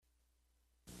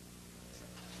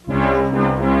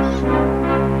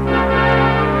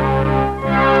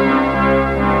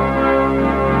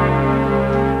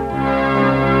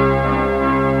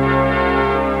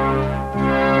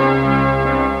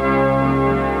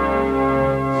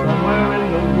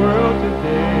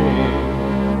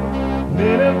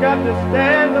got to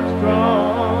stand up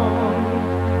strong.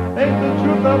 Face the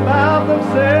truth about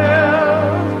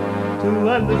themselves to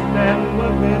understand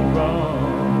what went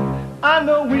wrong. I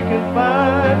know we can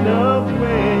find a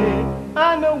way.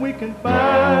 I know we can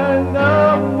find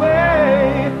a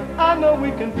way. I know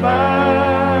we can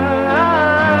find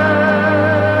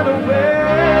a way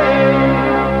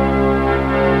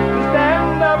to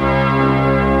stand up,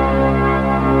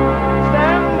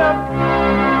 stand up,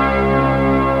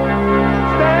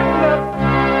 stand up.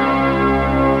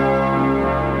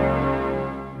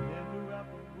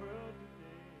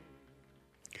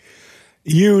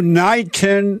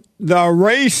 Uniting the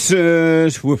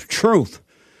races with truth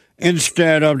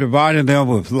instead of dividing them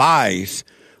with lies.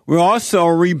 We're also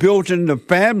rebuilding the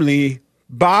family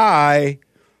by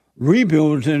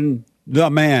rebuilding the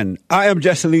man. I am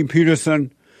Jesse Lee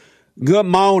Peterson. Good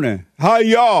morning. Hi,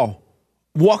 y'all.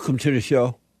 Welcome to the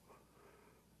show.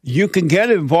 You can get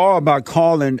involved by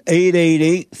calling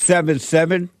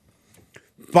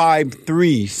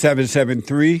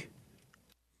 888-77-53773.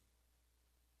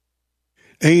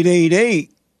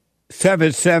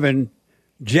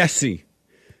 888-77-JESSE.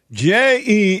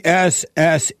 Jesse.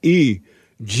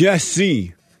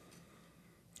 Jesse.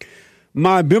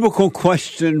 My biblical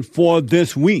question for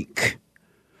this week.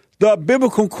 The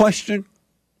biblical question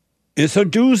is a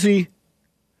doozy.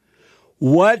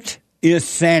 What is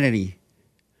sanity?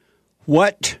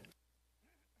 What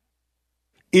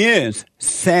is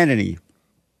sanity?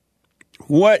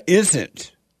 What is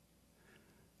it?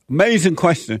 Amazing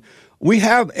question. We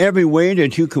have every way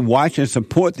that you can watch and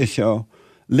support the show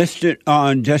listed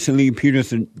on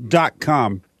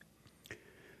JesseLeePeterson.com.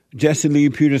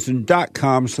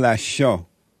 JesseLeePeterson.com/show.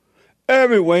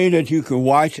 Every way that you can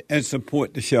watch and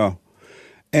support the show.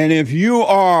 And if you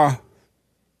are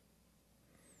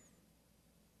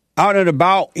out and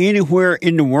about anywhere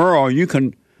in the world, you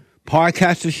can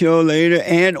podcast the show later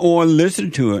and or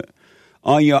listen to it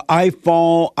on your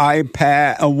iPhone,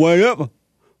 iPad, or whatever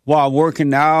while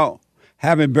working out,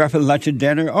 having breakfast, lunch, and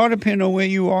dinner, or depending on where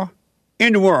you are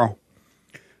in the world,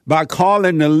 by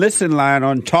calling the listen line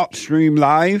on TalkStream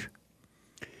Live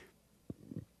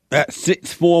at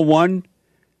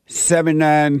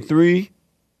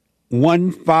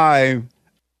 641-793-1500.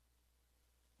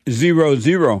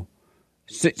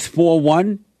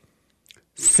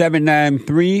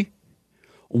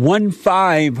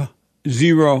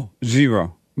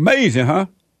 641-793-1500. Amazing, huh?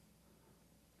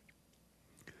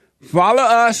 Follow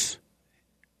us.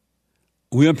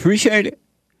 We appreciate it.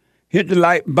 Hit the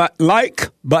like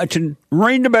button.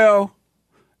 Ring the bell.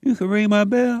 You can ring my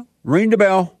bell. Ring the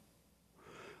bell.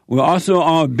 We're also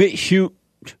on BitChute,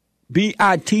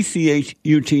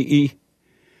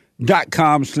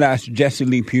 BITCHUTE.com/Jesse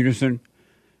Lee Peterson.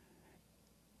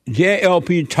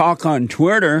 JLP Talk on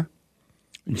Twitter.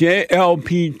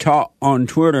 JLP Talk on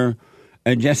Twitter.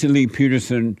 And Jesse Lee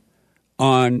Peterson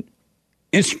on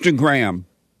Instagram.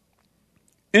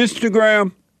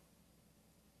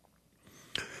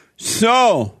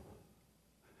 So,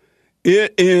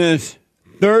 it is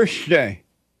Thursday.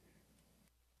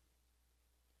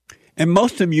 And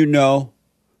most of you know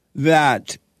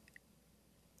that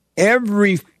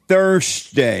every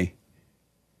Thursday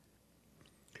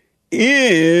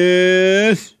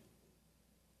is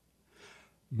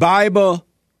Bible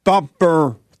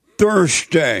Thumper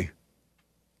Thursday.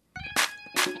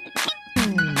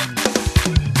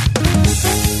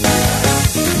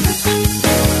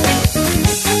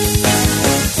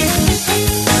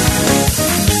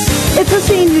 It's a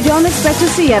scene you don't expect to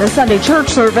see at a Sunday church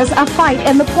service, a fight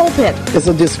in the pulpit. It's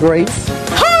a disgrace.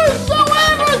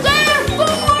 Whosoever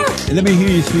therefore... Let me hear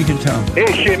you speak in tongues.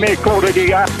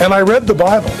 And I read the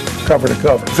Bible cover to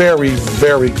cover. Very,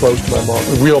 very close to my mom.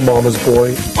 A real mama's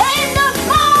boy.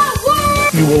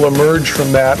 You will emerge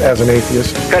from that as an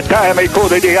atheist.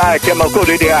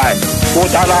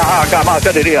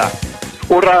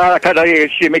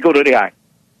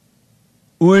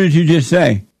 What did you just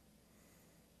say?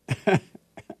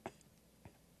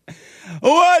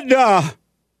 What the?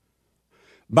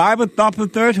 Bible Thumper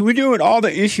Thursday? We're doing all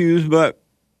the issues, but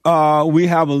we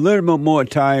have a little bit more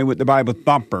time with the Bible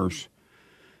Thumpers.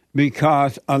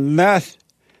 Because unless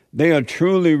they are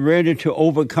truly ready to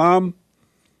overcome,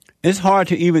 it's hard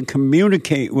to even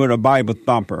communicate with a Bible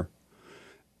Thumper.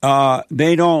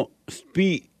 They don't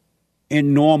speak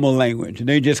in normal language.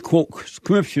 They just quote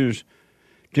scriptures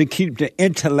to keep the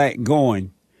intellect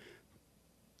going,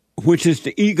 which is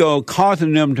the ego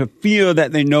causing them to feel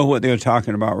that they know what they're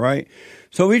talking about, right?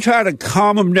 So we try to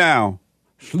calm them down,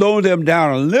 slow them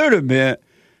down a little bit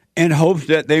in hopes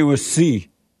that they will see.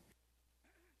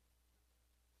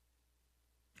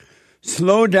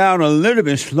 Slow down a little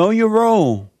bit, slow your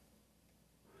roll.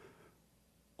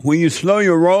 When you slow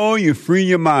your roll, you free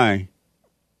your mind.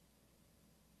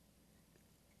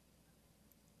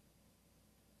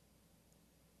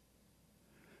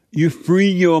 You free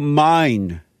your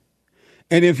mind.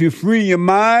 And if you free your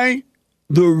mind,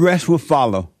 the rest will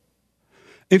follow.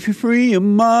 If you free your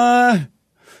mind,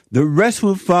 the rest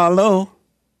will follow.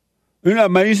 Isn't that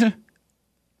amazing?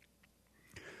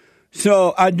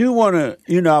 So I do want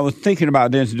to, I was thinking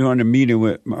about this during the meeting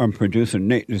with my producer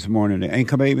Nick this morning, the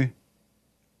Anchor Baby.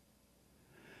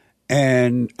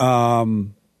 And I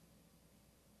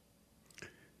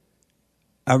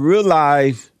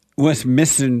realized what's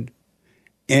missing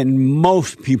in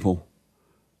most people.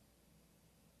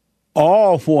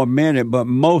 All for a minute, but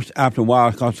most after a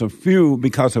while, because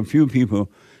a few people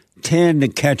tend to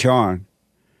catch on.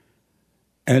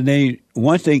 And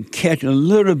once they catch a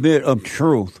little bit of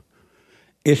truth,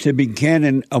 it's the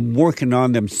beginning of working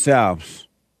on themselves.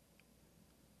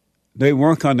 They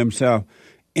work on themselves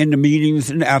in the meetings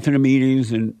and after the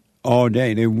meetings and all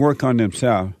day. They work on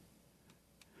themselves.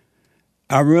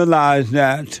 I realize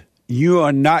that you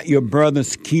are not your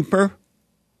brother's keeper.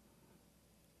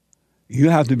 You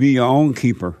have to be your own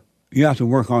keeper. You have to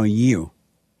work on you.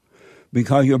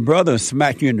 Because your brother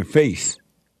smacked you in the face.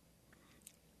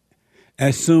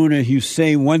 As soon as you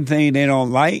say one thing they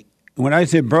don't like, when I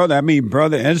say brother, I mean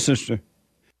brother and sister.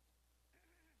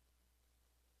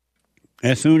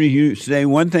 As soon as you say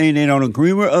one thing they don't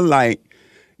agree with or like,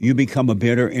 you become a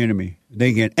bitter enemy.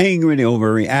 They get angry, they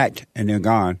overreact, and they're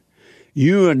gone.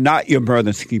 You are not your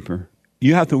brother's keeper.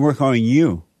 You have to work on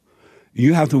you.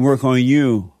 You have to work on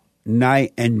you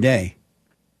night and day.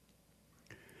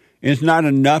 It's not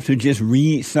enough to just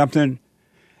read something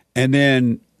and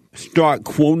then start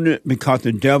quoting it because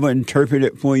the devil interpreted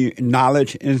it for you,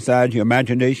 knowledge inside your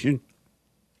imagination.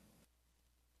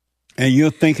 And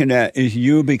you're thinking that is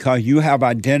you because you have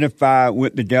identified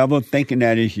with the devil, thinking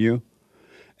that is you.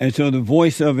 And so the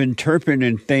voice of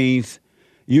interpreting things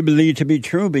you believe to be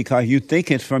true because you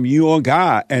think it's from you or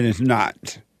God, and it's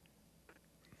not.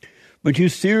 But you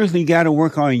seriously got to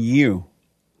work on you.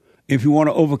 If you want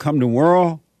to overcome the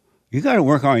world, you got to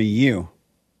work on you.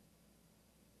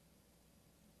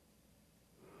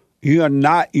 You are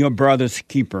not your brother's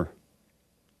keeper.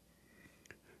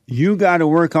 You got to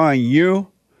work on you.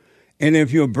 And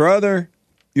if your brother,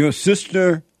 your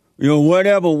sister, your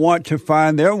whatever want to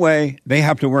find their way, they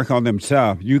have to work on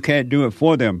themselves. You can't do it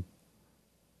for them.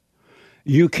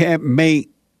 You can't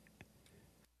make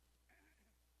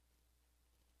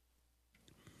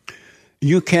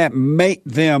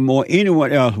them or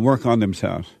anyone else work on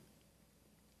themselves.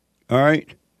 All right?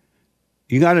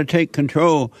 You got to take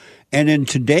control. And in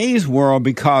today's world,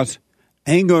 because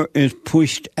anger is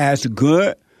pushed as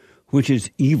good, which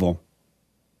is evil.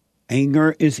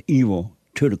 Anger is evil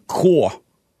to the core.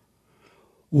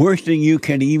 Worse than you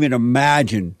can even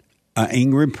imagine, an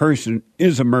angry person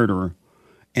is a murderer.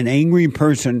 An angry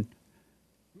person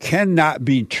cannot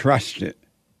be trusted.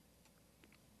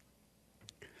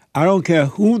 I don't care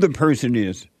who the person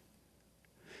is.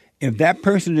 If that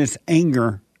person is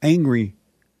angry,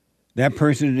 that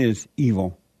person is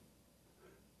evil.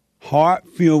 Heart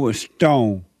filled with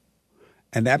stone.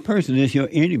 And that person is your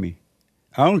enemy.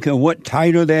 I don't care what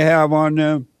title they have on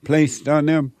them, placed on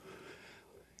them.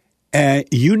 And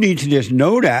you need to just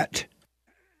know that.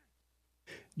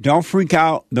 Don't freak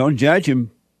out. Don't judge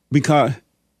him because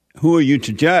who are you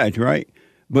to judge, right?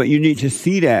 But you need to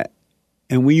see that.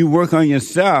 And when you work on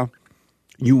yourself,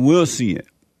 you will see it.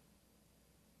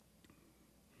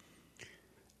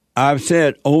 I've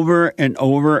said over and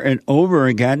over and over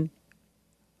again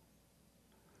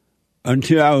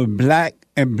until I was black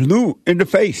and blue in the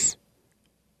face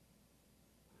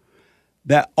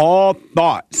that all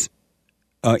thoughts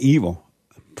are evil.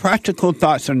 Practical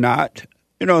thoughts are not.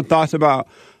 Thoughts about,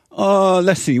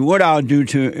 let's see, what I'll do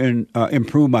to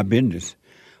improve my business.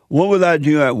 What will I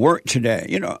do at work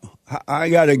today? I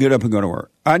got to get up and go to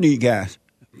work. I need gas.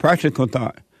 Practical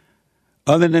thought.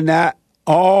 Other than that,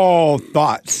 all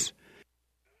thoughts.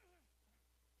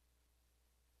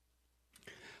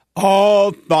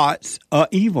 All thoughts are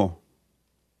evil.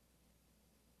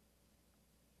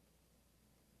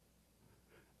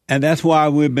 And that's why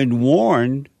we've been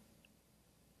warned,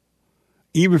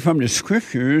 even from the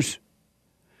scriptures,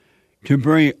 to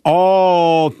bring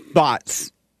all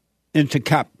thoughts into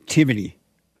captivity.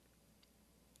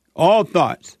 All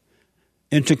thoughts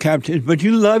into captivity. But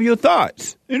you love your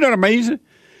thoughts. Isn't that amazing?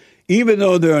 Even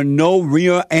though there are no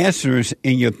real answers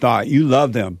in your thought, you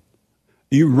love them.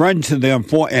 You run to them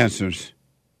for answers.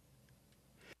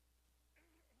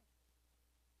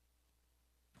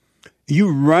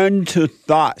 You run to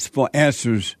thoughts for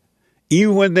answers.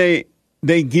 Even when they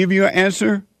give you an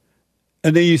answer,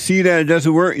 And then you see that it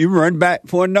doesn't work, you run back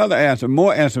for another answer,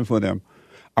 more answer for them.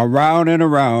 Around and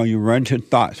around, you run to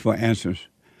thoughts for answers.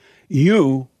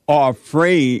 You are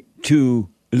afraid to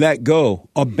let go,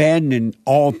 abandon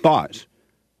all thoughts.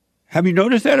 Have you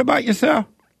noticed that about yourself?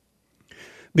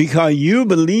 Because you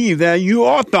believe that you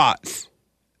are thoughts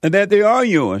and that they are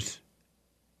yours.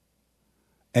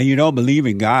 And you don't believe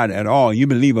in God at all. You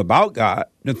believe about God,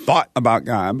 the thought about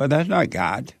God, but that's not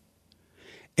God.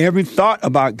 Every thought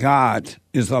about God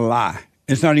is a lie.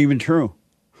 It's not even true.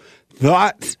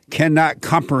 Thoughts cannot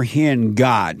comprehend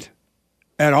God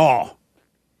at all.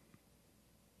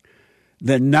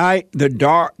 The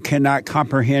dark cannot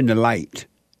comprehend the light.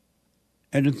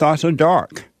 And the thoughts are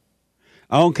dark.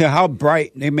 I don't care how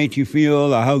bright they make you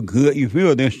feel or how good you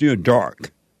feel, they're still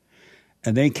dark.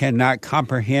 And they cannot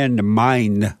comprehend the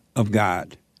mind of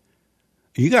God.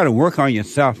 You got to work on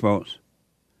yourself, folks.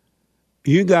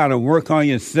 You got to work on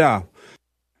yourself.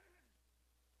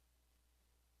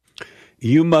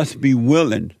 You must be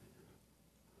willing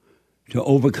to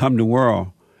overcome the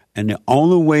world. And the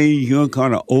only way you're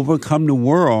going to overcome the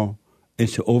world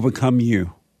is to overcome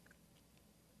you.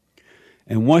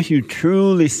 And once you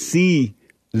truly see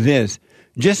this,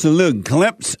 just a little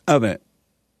glimpse of it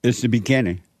is the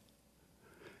beginning.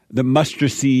 The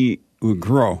mustard seed will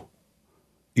grow.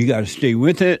 You got to stay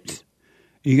with it.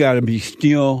 You got to be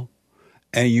still.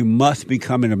 And you must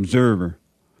become an observer.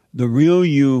 The real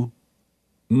you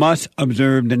must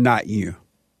observe the not you.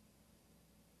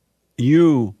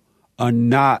 You are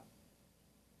not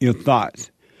your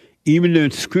thoughts. Even the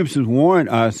scriptures warn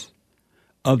us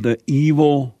of the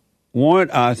evil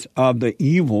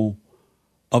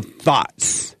of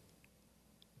thoughts.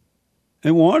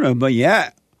 They warn us, but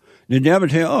yet the devil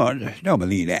tells, oh, don't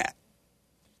believe that.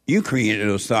 You created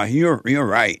those thoughts. You're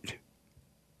right.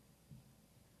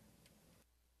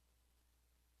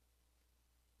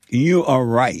 You are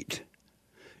right.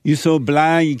 You're so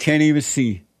blind you can't even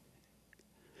see.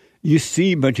 You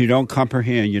see, but you don't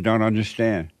comprehend. You don't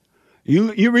understand.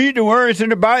 You read the words in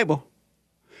the Bible,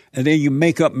 and then you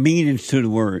make up meanings to the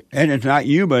word. And it's not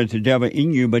you, but it's the devil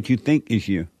in you, but you think it's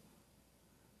you.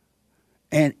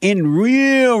 And in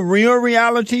real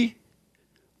reality,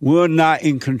 we're not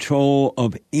in control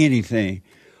of anything.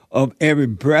 Of every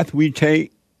breath we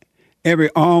take, every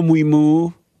arm we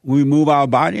move our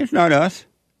body. It's not us.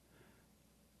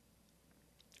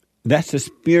 That's the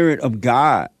Spirit of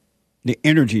God, the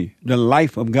energy, the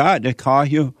life of God that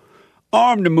causes your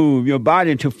arm to move, your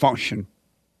body to function.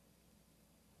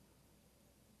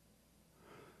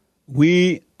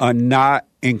 We are not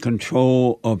in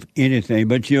control of anything,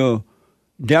 but your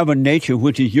devil nature,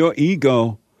 which is your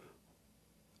ego,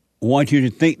 wants you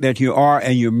to think that you are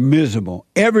and you're miserable.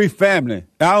 Every family,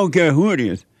 I don't care who it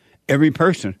is, every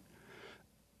person.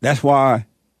 That's why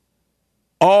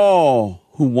all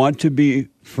who want to be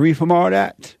free from all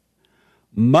that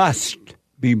must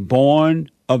be born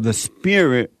of the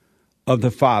Spirit of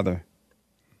the Father.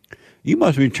 You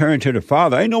must return to the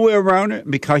Father. Ain't no way around it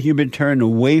because you've been turned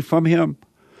away from Him.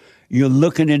 You're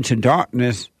looking into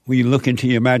darkness when you look into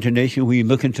your imagination, when you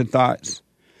look into thoughts,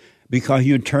 because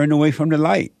you're turned away from the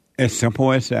light. As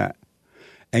simple as that.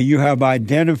 And you have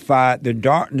identified the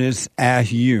darkness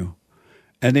as you.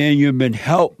 And then you've been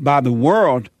helped by the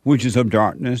world, which is of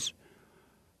darkness,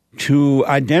 to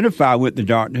identify with the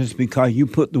darkness because you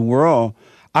put the world,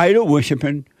 idol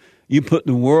worshiping, you put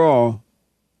the world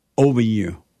over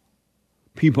you.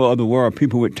 People of the world,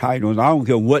 people with titles, I don't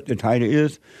care what the title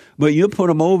is, but you put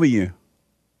them over you.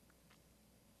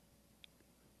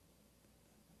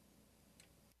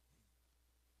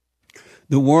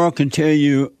 The world can tell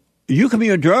you, you can be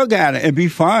a drug addict and be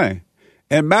fine.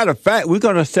 And matter of fact, we're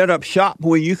going to set up shop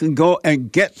where you can go and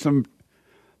get some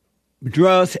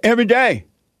drugs every day.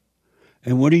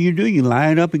 And what do? You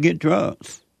line up and get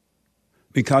drugs.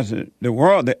 Because the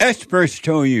world, the experts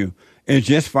tell you it's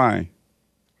just fine.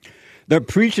 The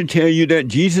preacher tell you that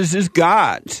Jesus is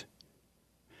God.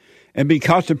 And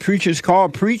because the preacher is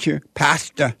called preacher,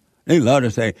 pastor, they love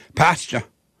to say pastor.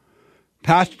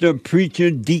 Pastor,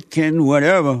 preacher, deacon,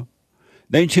 whatever,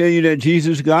 they tell you that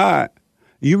Jesus is God.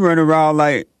 You run around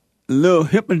like little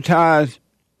hypnotized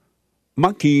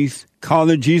monkeys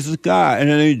calling Jesus God,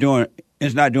 and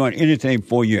it's not doing anything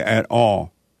for you at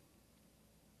all.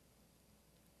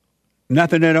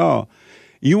 Nothing at all.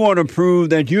 You want to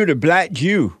prove that you're the black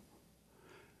Jew.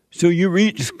 So you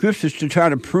read the scriptures to try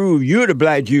to prove you're the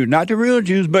black Jew, not the real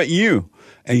Jews, but you.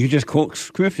 And you just quote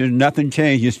scriptures, nothing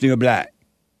changed, you're still black.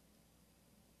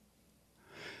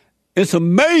 It's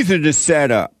amazing to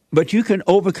set up, but you can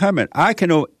overcome it. I can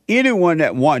know anyone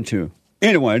that wants to.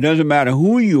 Anyone. It doesn't matter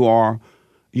who you are.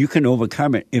 You can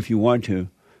overcome it if you want to.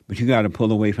 but you got to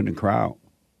pull away from the crowd.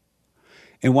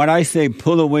 And when I say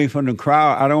pull away from the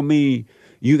crowd, I don't mean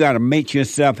you got to make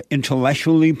yourself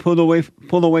intellectually pull away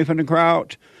from the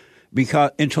crowd,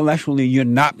 because intellectually you're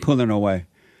not pulling away.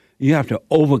 You have to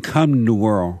overcome the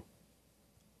world.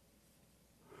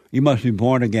 You must be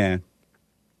born again.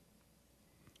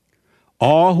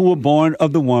 All who are born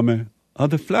of the woman, of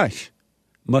the flesh,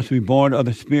 must be born of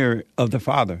the Spirit of the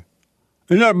Father.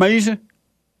 Isn't that amazing?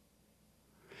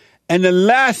 And the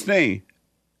last thing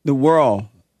the world,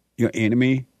 your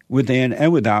enemy, within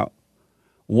and without,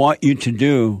 want you to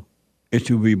do is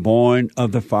to be born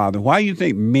of the Father. Why do you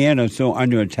think men are so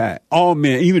under attack? All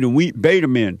men, even the weak beta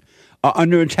men, are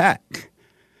under attack.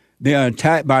 They are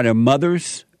attacked by their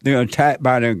mothers. They are attacked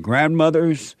by their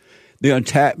grandmothers. They are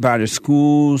attacked by the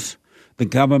schools, the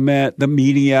government, the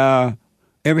media,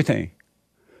 everything.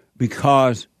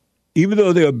 Because even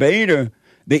though they're beta,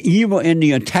 the evil and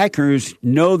the attackers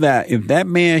know that if that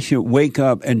man should wake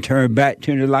up and turn back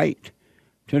to the light,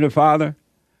 to the Father,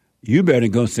 you better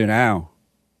go sit down.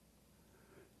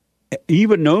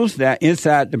 Evil knows that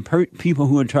inside the people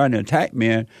who are trying to attack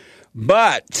men,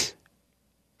 but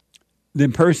the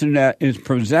person that is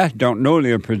possessed don't know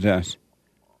they're possessed.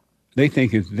 They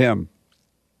think it's them.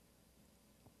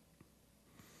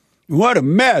 What a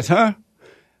mess, huh?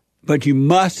 But you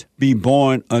must be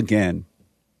born again.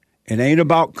 It ain't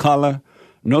about color.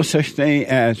 No such thing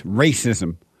as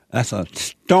racism. That's a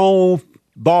stone,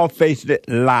 bald-faced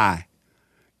lie.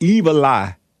 Evil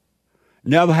lie.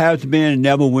 Never has been,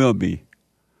 never will be.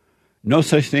 No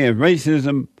such thing as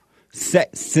racism,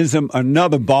 sexism,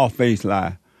 another bald-faced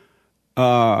lie.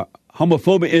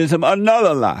 Homophobism,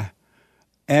 another lie.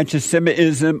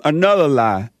 Anti-Semitism, another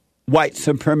lie. White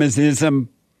supremacism,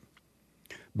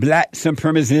 black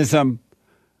supremacism,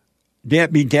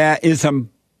 deadbeat-dadism,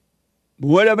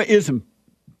 whatever ism,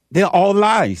 they're all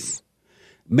lies.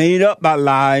 Made up by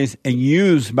lies and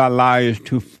used by liars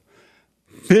to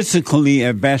physically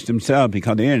advance themselves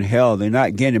because they're in hell. They're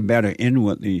not getting better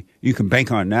inwardly. You can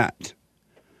bank on that.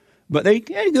 But they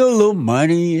get a little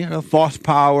money, a false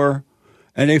power,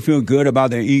 and they feel good about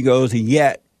their egos. And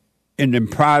yet, in the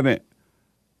private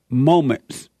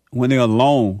moments when they're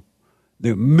alone,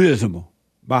 they're miserable.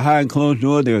 Behind closed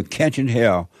doors, they're catching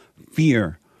hell,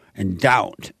 fear, and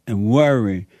doubt, and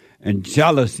worry, and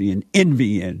jealousy, and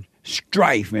envy, and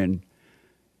strife, and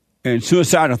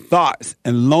suicidal thoughts,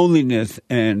 and loneliness,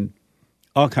 and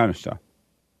all kind of stuff,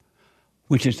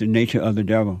 which is the nature of the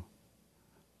devil.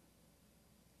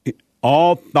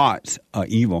 All thoughts are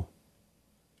evil.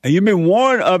 And you've been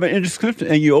warned of it in the scripture,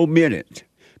 and you omit it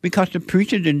because the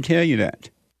preacher didn't tell you that.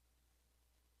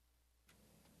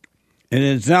 An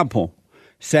example,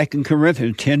 2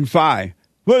 Corinthians 10:5.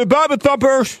 Well, the Bible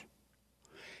thumpers,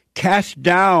 cast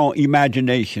down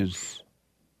imaginations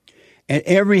and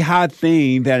every high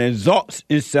thing that exalts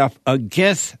itself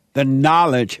against the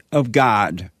knowledge of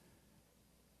God.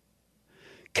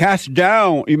 Cast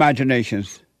down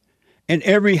imaginations and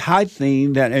every high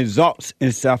thing that exalts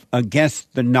itself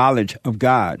against the knowledge of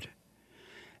God,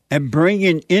 and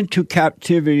bringing into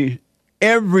captivity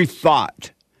every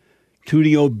thought to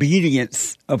the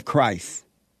obedience of Christ.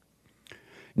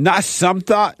 Not some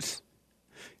thoughts,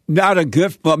 not a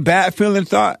good or bad feeling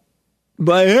thought,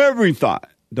 but every thought,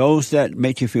 those that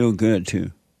make you feel good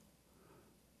too.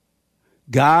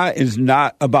 God is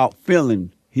not about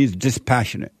feeling. He's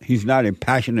dispassionate. He's not a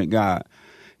passionate God.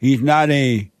 He's not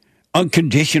a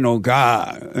unconditional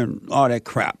God and all that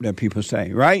crap that people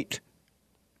say, right?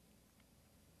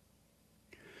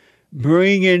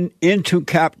 Bringing into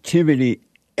captivity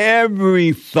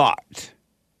every thought.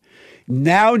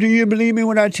 Now, do you believe me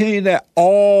when I tell you that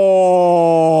all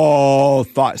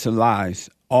thoughts are lies?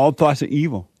 All thoughts are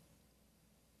evil.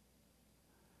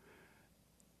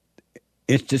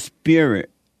 It's the spirit.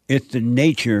 It's the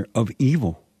nature of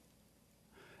evil.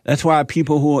 That's why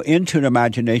people who are into the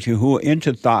imagination, who are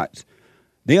into thoughts,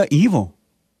 they are evil.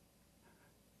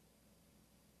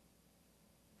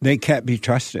 They can't be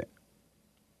trusted.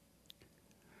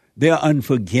 They are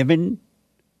unforgiving.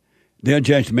 They're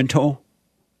judgmental.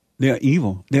 They're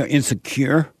evil. They're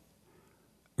insecure,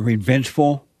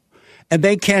 revengeful, and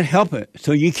they can't help it.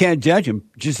 So you can't judge them,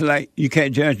 just like you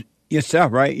can't judge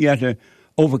yourself, right? You have to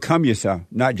overcome yourself,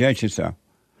 not judge yourself.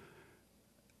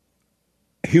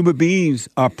 Human beings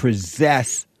are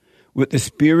possessed with the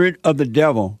spirit of the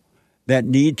devil that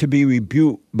need to be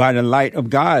rebuked by the light of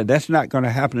God. That's not going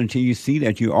to happen until you see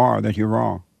that you're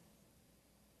wrong.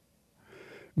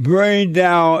 Bring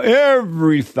down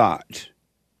every thought.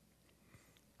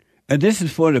 And this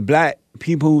is for the black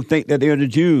people who think that they're the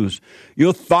Jews.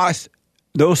 Your thoughts,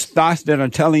 those thoughts that are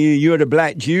telling you you're the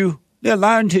black Jew, they're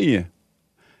lying to you.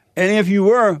 And if you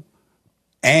were,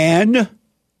 and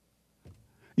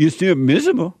you're still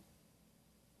miserable,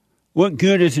 what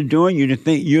good is it doing you to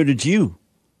think you're the Jew?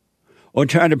 Or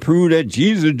trying to prove that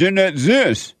Jesus didn't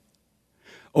exist?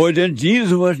 Or that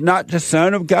Jesus was not the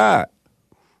Son of God?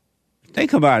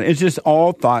 Think about it. It's just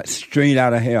all thoughts straight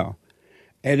out of hell.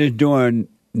 And it's doing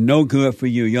no good for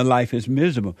you. Your life is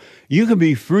miserable. You can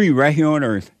be free right here on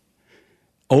earth.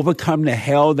 Overcome the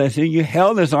hell that's in you.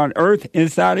 Hell is on earth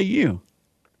inside of you.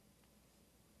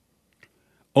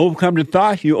 Overcome the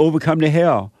thoughts, you overcome the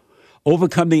hell.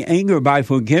 Overcome the anger by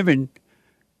forgiving,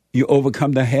 you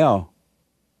overcome the hell.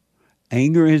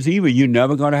 Anger is evil. You're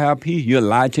never going to have peace. You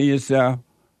lie to yourself.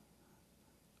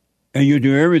 And you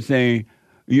do everything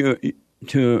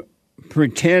to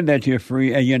pretend that you're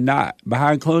free, and you're not.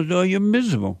 Behind closed doors, you're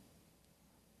miserable.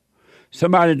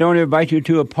 Somebody don't invite you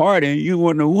to a party, and you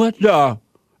wonder, what the?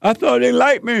 I thought they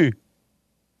liked me.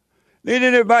 They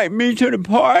didn't invite me to the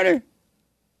party.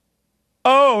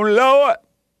 Oh, Lord.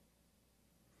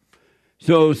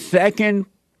 So 2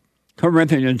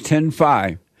 Corinthians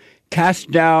 10:5,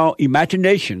 cast down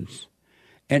imaginations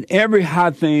and every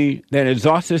high thing that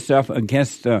exalts itself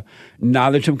against the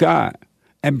knowledge of God,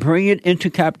 and bring it into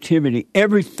captivity,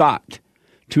 every thought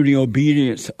to the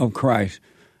obedience of Christ.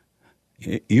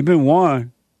 You've been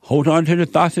warned. Hold on to the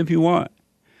thoughts if you want.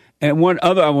 And one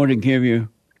other I want to give you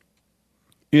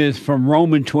is from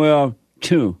Romans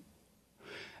 12:2.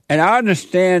 And I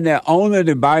understand that only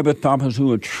the Bible thumpers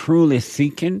who are truly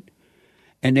seeking,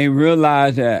 and they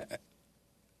realize that,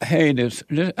 hey,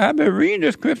 I've been reading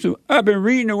the scripture. I've been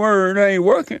reading the word. It ain't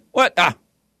working. What the?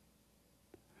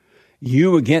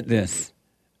 You will get this.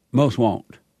 Most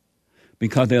won't,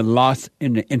 because they're lost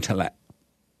in the intellect.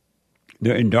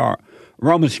 They're in dark.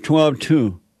 Romans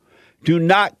 12:2. Do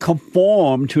not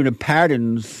conform to the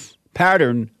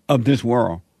pattern of this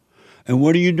world. And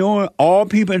what are you doing? All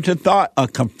people into thought are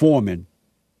conforming.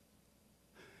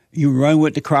 You run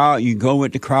with the crowd, you go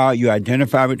with the crowd, you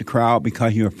identify with the crowd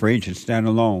because you're afraid to stand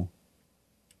alone.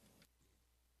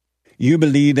 You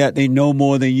believe that they know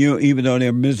more than you, even though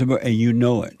they're miserable, and you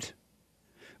know it.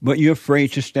 But you're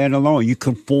afraid to stand alone. You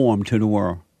conform to the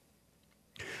world.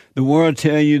 The world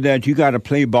tell you that you got to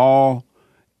play ball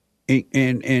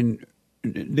in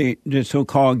the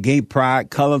so-called gay pride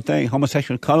color thing,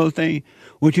 homosexual color thing.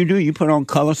 What you do, you put on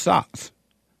color socks.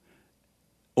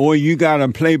 Or you got to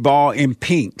play ball in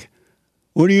pink.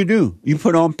 What do? You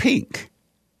put on pink.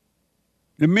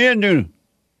 The men do.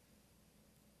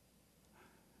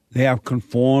 They have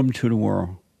conformed to the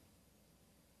world.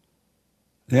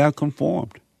 They have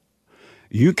conformed.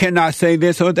 You cannot say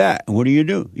this or that. What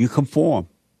do? You conform.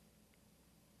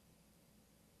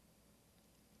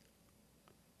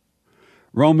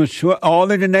 Romans 12, all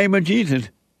in the name of Jesus.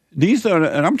 These are,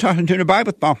 and I'm talking to the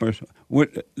Bible thumpers.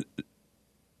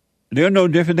 They're no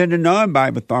different than the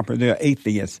non-Bible thumpers. They're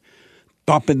atheists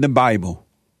thumping the Bible.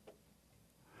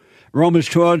 Romans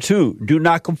 12:2. Do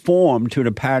not conform to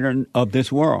the pattern of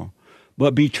this world,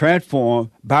 but be transformed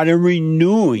by the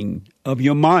renewing of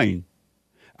your mind.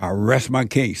 I rest my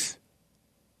case.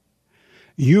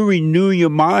 You renew your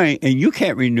mind, and you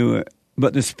can't renew it,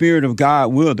 but the Spirit of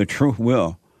God will, the truth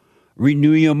will.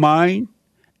 Renew your mind,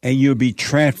 and you'll be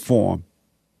transformed.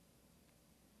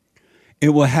 It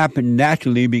will happen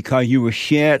naturally because you will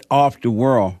shed off the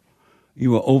world. You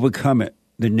will overcome it,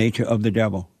 the nature of the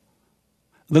devil.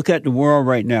 Look at the world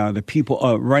right now. The people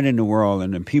are running the world,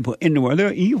 and the people in the world,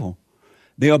 they're evil.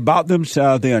 They're about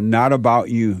themselves. They are not about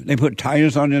you. They put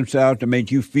titles on themselves to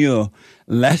make you feel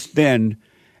less than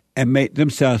and make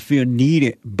themselves feel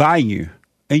needed by you.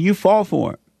 And you fall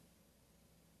for it.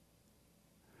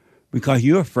 Because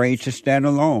you're afraid to stand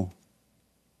alone.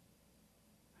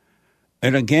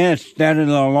 And again, standing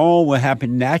alone will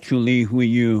happen naturally when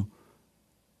you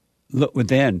look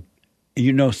within.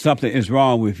 You know something is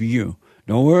wrong with you.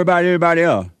 Don't worry about everybody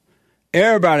else.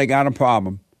 Everybody got a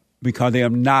problem because they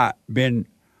have not been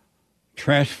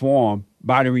transformed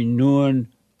by the renewing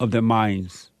of their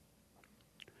minds.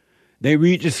 They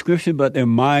read the scripture, but their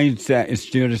mindset is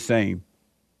still the same.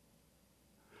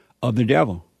 Of the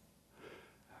devil.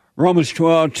 Romans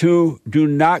 12:2, do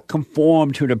not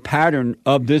conform to the pattern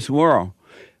of this world,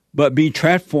 but be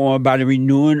transformed by the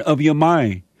renewing of your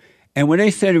mind. And when they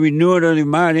say the renewing of your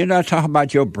mind, they're not talking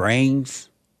about your brains.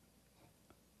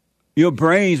 Your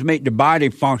brains make the body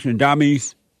function,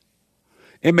 dummies.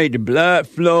 It make the blood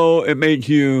flow. It makes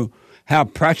you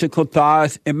have practical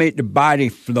thoughts. It make the body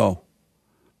flow,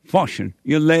 function.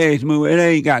 Your legs move. It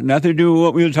ain't got nothing to do with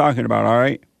what we were talking about, all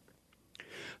right?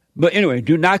 But anyway,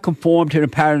 do not conform to the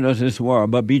pattern of this world,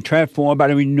 but be transformed by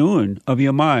the renewing of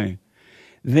your mind.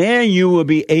 Then you will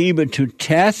be able to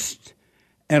test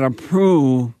and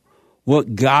approve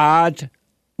what God's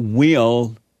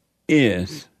will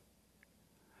is.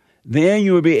 Then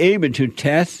you will be able to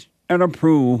test and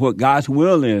approve what God's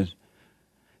will is,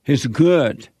 His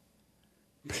good,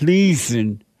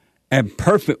 pleasing, and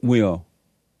perfect will.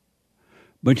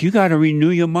 But you got to renew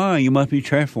your mind. You must be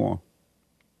transformed.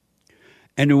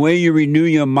 And the way you renew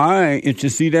your mind is to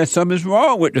see that something's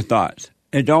wrong with the thoughts.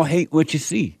 And don't hate what you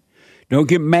see. Don't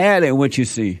get mad at what you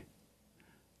see.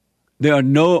 There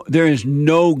is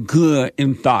no good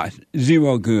in thoughts.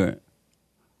 Zero good.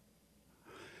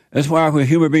 That's why when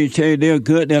human beings tell you they're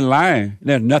good, they're lying.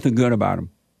 There's nothing good about them.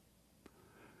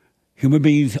 Human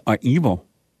beings are evil,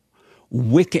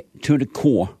 wicked to the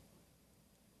core.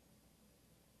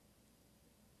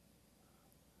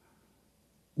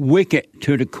 Wicked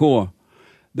to the core.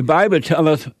 The Bible tells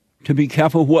us to be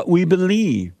careful what we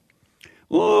believe.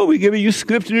 Oh, we're giving you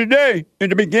scripture today. In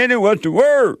the beginning was the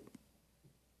Word.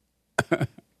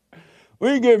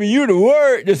 We're giving you the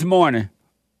Word this morning.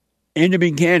 In the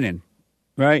beginning,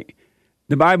 right?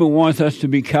 The Bible wants us to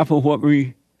be careful what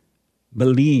we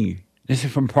believe. This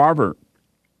is from Proverbs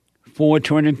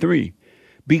 4:23.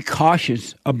 Be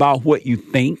cautious about what you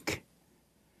think.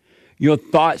 Your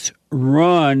thoughts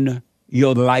run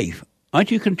your life.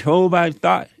 Aren't you controlled by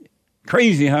thoughts?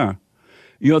 Crazy, huh?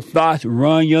 Your thoughts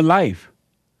run your life.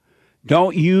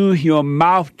 Don't use your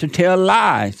mouth to tell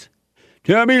lies.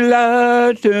 Tell me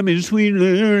lies, tell me sweet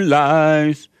little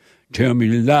lies. Tell me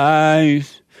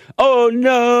lies. Oh,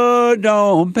 no,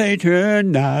 don't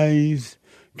patronize.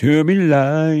 Tell me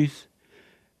lies.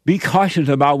 Be cautious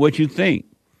about what you think.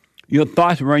 Your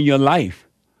thoughts run your life.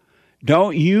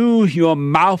 Don't use your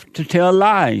mouth to tell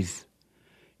lies.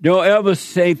 Don't ever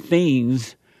say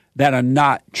things that are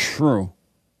not true.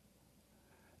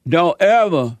 Don't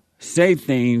ever say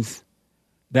things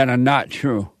that are not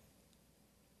true.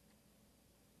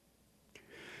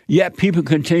 Yet people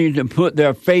continue to put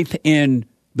their faith in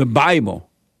the Bible.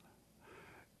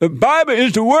 The Bible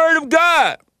is the Word of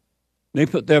God. They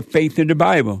put their faith in the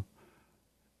Bible.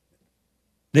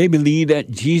 They believe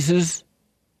that Jesus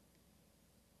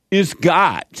is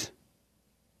God.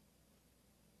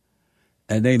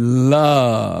 And they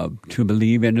love to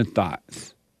believe in the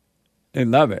thoughts. They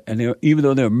love it. And even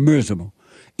though they're miserable,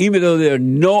 even though there are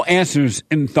no answers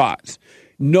in thoughts,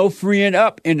 no freeing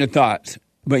up in the thoughts,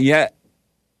 but yet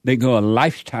they go a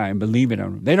lifetime believing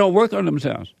on them. They don't work on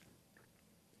themselves.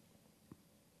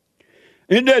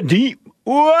 Isn't that deep?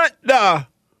 What the?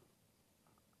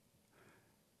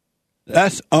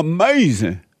 That's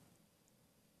amazing.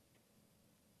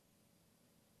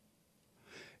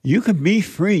 You can be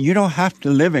free. You don't have to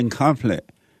live in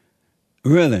conflict.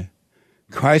 Really.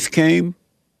 Christ came,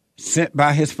 sent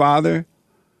by his Father,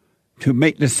 to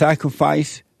make the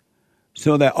sacrifice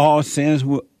so that all sins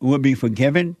would be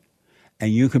forgiven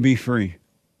and you could be free.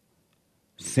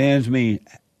 Sins mean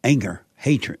anger,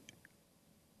 hatred.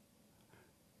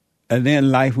 And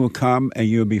then life will come and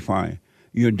you'll be fine.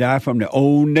 You'll die from the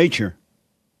old nature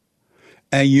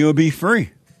and you'll be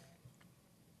free.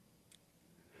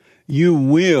 You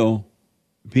will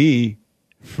be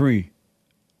free.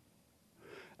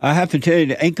 I have to tell you,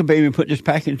 the Anchor Baby put this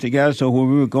package together, so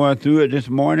when we were going through it this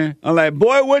morning, I'm like,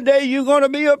 boy, one day you're going to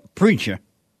be a preacher.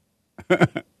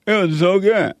 It was so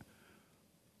good.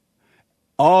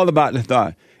 All about the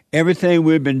thought. Everything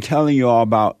we've been telling you all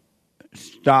about,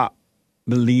 stop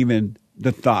believing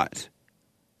the thoughts.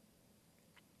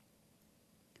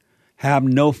 Have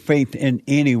no faith in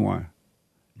anyone.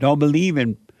 Don't believe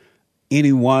in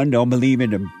anyone. Don't believe in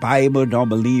the Bible. Don't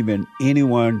believe in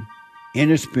anyone in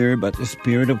the Spirit but the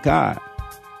Spirit of God.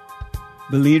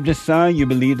 Believe the Son, you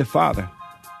believe the Father.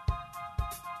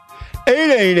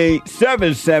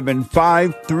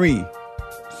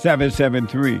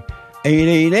 888-7753-773.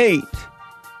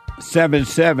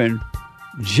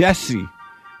 888-77-JESSE.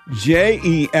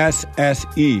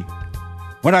 Jesse.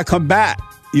 When I come back,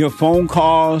 your phone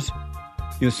calls,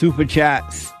 your super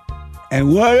chats,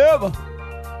 and whatever.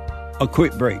 A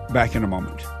quick break. Back in a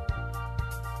moment.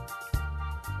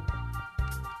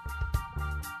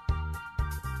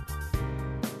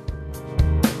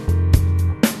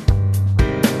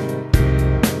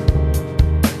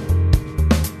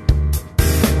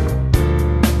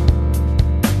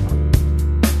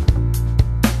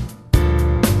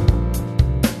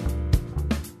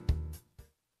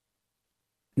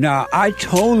 Now, I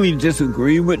totally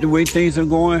disagree with the way things are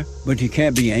going, but you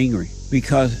can't be angry.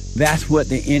 because that's what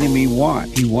the enemy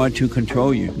wants. He wants to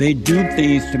control you. They do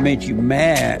things to make you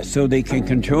mad so they can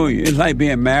control you. It's like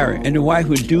being married. And the wife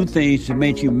would do things to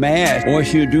make you mad, or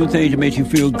she'll do things to make you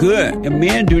feel good. And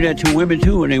men do that to women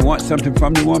too when they want something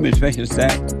from the woman, especially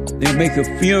sex. They'll make her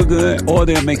feel good or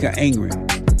they'll make her angry.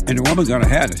 And the woman's going to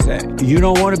have to say, you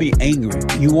don't want to be angry.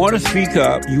 You want to speak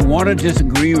up. You want to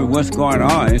disagree with what's going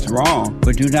on. It's wrong,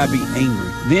 but do not be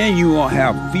angry. Then you won't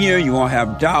have fear. You won't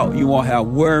have doubt. You won't have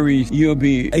worries. You'll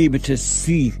be able to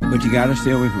see, but you got to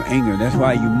stay away from anger. That's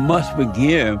why you must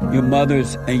forgive your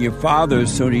mothers and your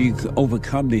fathers so that you can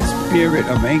overcome the spirit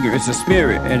of anger. It's a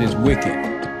spirit and it's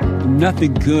wicked.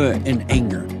 Nothing good in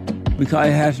anger because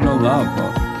it has no love,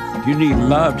 folks. You need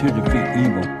love to defeat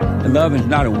evil. And love is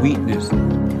not a weakness.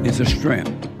 It's a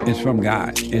strength. It's from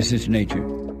God. It's His nature.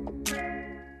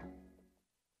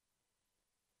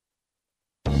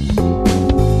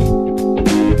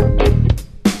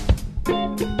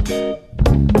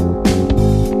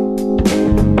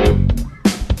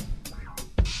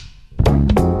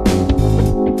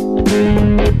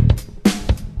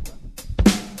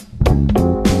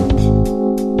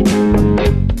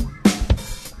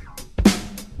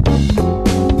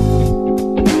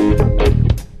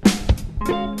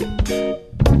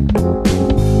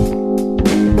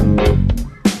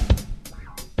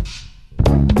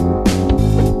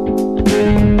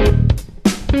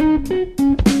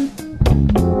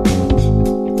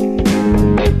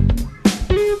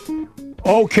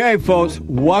 Okay, folks,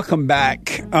 welcome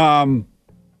back.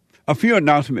 A few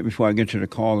announcements before I get to the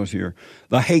callers here.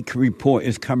 The Hake Report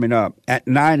is coming up at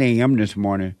 9 a.m. this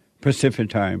morning, Pacific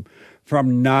time,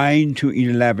 from 9 to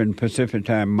 11 Pacific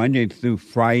time, Monday through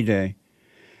Friday.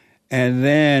 And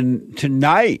then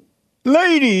tonight,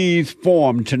 Ladies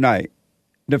Forum tonight,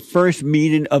 the first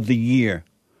meeting of the year.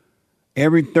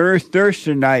 Every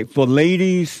Thursday night for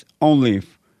ladies only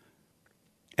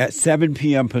at 7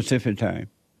 p.m. Pacific time.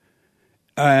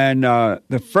 And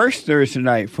the first Thursday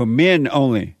night for men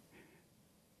only.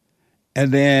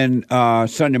 And then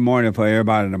Sunday morning for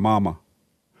everybody and the mama.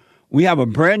 We have a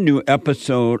brand new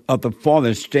episode of The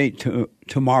Fallen State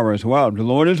tomorrow as well. The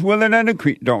Lord is willing and the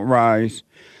creek don't rise.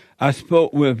 I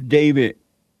spoke with David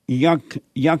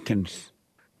Yunkins.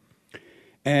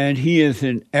 And he is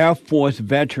an Air Force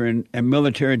veteran and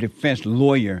military defense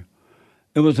lawyer.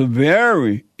 It was a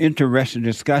very interesting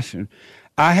discussion.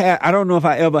 I don't know if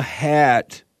I ever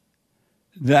had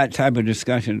that type of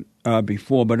discussion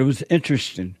before, but it was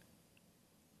interesting.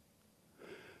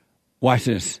 Watch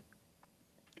this.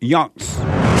 Yonks.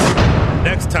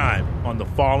 Next time on The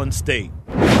Fallen State.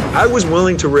 I was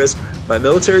willing to risk my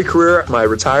military career, my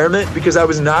retirement, because I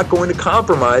was not going to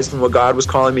compromise from what God was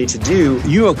calling me to do.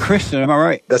 You're a Christian, am I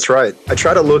right? That's right. I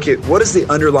try to look at what is the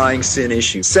underlying sin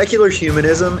issue. Secular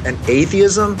humanism and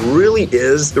atheism really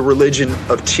is the religion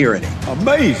of tyranny.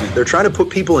 Amazing. They're trying to put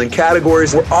people in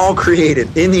categories. We're all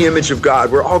created in the image of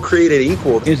God. We're all created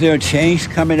equal. Is there a change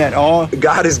coming at all?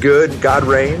 God is good. God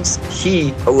reigns.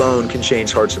 He alone can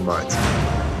change hearts and minds.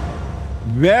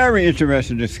 Very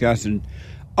interesting discussion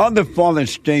on The Fallen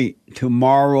State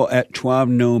tomorrow at 12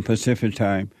 noon Pacific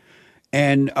time.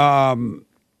 And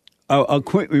a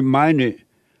quick reminder,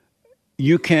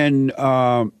 you can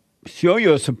show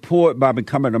your support by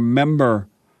becoming a member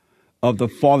of The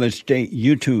Fallen State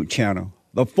YouTube channel.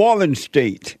 The Fallen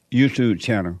State YouTube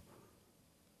channel.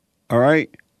 All right?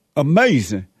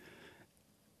 Amazing.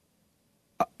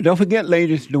 Don't forget,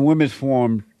 ladies, the Women's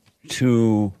Forum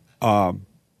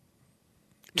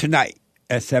tonight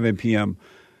at 7 p.m.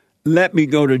 Let me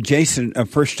go to Jason, a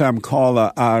first-time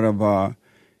caller out of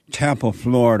Tampa,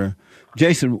 Florida.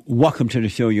 Jason, welcome to the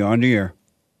show. You're on the air.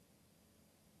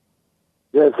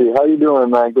 Jesse, how you doing,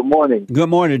 man? Good morning. Good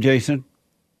morning, Jason.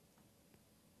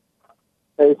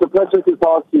 Hey, it's a pleasure to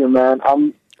talk to you, man.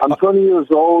 I'm 20 years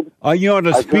old. Are you on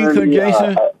the speaker,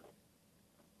 Jason?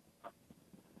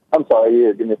 I'm sorry.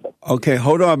 Yeah, give me a second. Okay,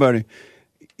 hold on, buddy.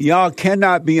 Y'all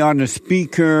cannot be on the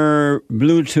speaker,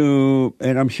 Bluetooth,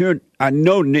 and I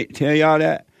know Nick tell y'all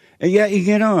that. And yet you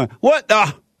get on. What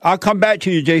the? I'll come back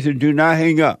to you, Jason. Do not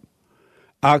hang up.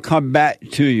 I'll come back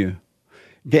to you.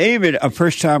 David, a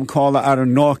first-time caller out of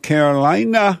North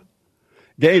Carolina.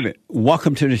 David,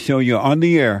 welcome to the show. You're on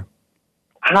the air.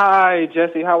 Hi,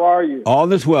 Jesse. How are you?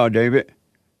 All is well, David.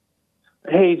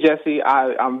 Hey, Jesse.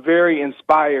 I'm very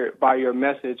inspired by your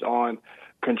message on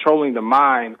controlling the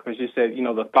mind, because you said,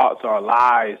 the thoughts are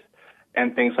lies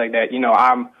and things like that.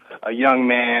 I'm a young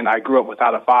man. I grew up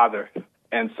without a father.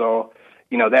 And so,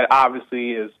 that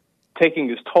obviously is taking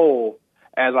its toll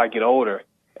as I get older.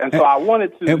 And so I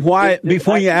wanted to... And why,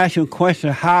 before you ask your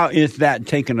question, how is that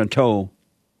taking a toll?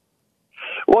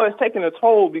 Well, it's taking a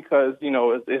toll because, you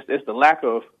know, it's the lack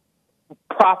of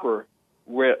proper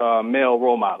male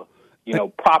role models, you know,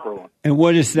 proper ones. And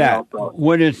what is that? You know, so,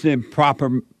 what is the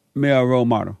proper male role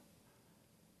model?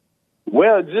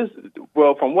 Well,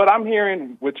 from what I'm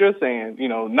hearing, what you're saying, you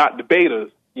know, not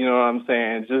debaters, you know what I'm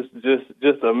saying,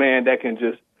 just a man that can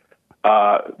just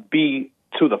be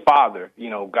to the Father, you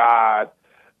know, God,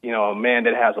 you know, a man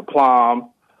that has aplomb,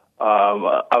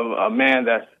 a man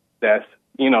that's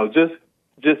you know,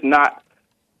 just not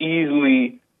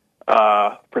easily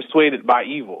persuaded by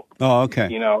evil. Oh, okay.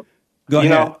 You know, go ahead.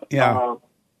 Know, yeah.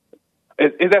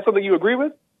 Is that something you agree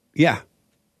with? Yeah.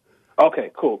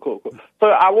 Okay, cool. So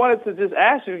I wanted to just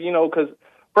ask you, you know, because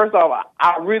first off,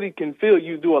 I really can feel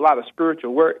you do a lot of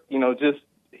spiritual work, you know, just,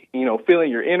 you know,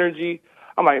 feeling your energy.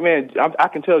 I'm like, man, I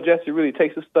can tell Jesse really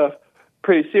takes this stuff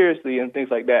pretty seriously and things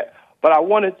like that. But I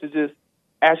wanted to just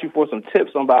ask you for some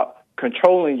tips about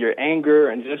controlling your anger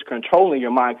and just controlling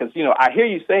your mind. Because, you know, I hear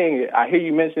you saying it. I hear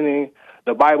you mentioning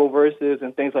the Bible verses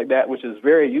and things like that, which is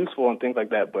very useful and things like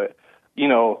that. But, you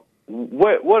know,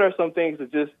 what are some things to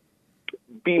just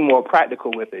be more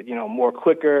practical with it, you know, more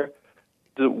quicker?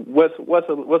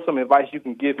 What's some advice you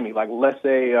can give me? Like, let's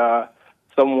say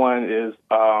someone is,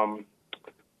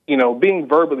 you know, being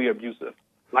verbally abusive,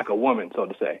 like a woman, so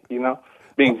to say, you know,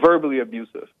 being verbally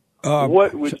abusive.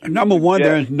 What would you number one,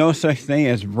 suggest? there's no such thing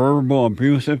as verbal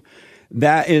abusive.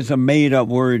 That is a made-up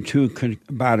word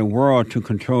by the world to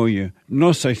control you.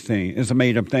 No such thing. It's a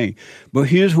made-up thing. But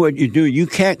here's what you do. You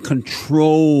can't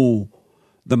control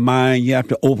the mind. You have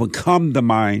to overcome the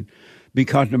mind,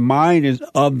 because the mind is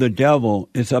of the devil.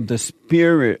 It's of the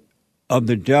spirit of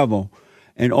the devil.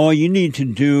 And all you need to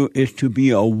do is to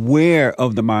be aware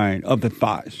of the mind, of the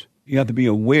thoughts. You have to be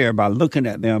aware by looking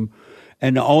at them.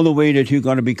 And the only way that you're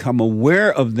going to become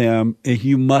aware of them is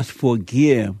you must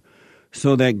forgive,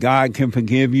 so that God can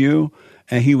forgive you,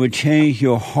 and he would change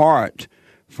your heart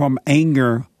from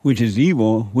anger, which is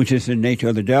evil, which is the nature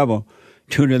of the devil,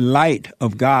 to the light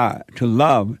of God, to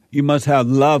love. You must have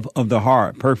love of the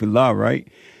heart, perfect love, right?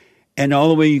 And the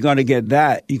only way you're going to get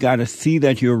that, you got to see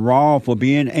that you're wrong for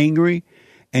being angry,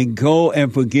 and go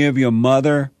and forgive your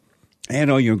mother and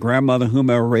or your grandmother,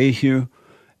 whomever raised you,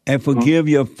 and forgive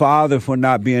your father for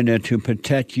not being there to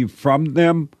protect you from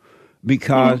them,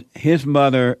 because his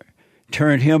mother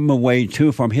turned him away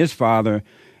too from his father.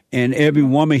 And every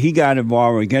woman he got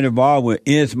involved with, get involved with,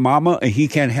 is mama, and he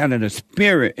can't handle the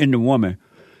spirit in the woman.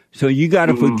 So you got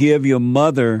to forgive your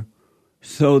mother,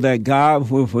 so that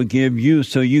God will forgive you,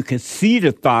 so you can see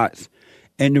the thoughts,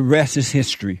 and the rest is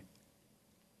history.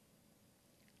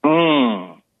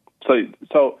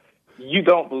 So you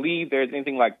don't believe there's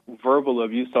anything like verbal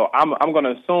abuse. So I'm going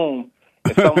to assume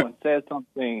if someone says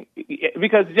something,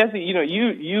 because Jesse, you know,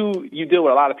 you deal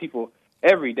with a lot of people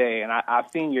every day, and I've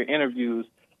seen your interviews,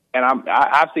 and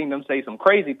I've seen them say some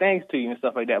crazy things to you and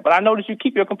stuff like that. But I notice you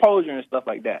keep your composure and stuff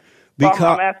like that. So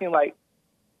I'm asking, like,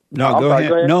 no, go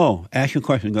ahead. No, ask your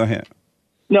question. Go ahead.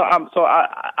 No,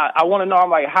 I want to know. I'm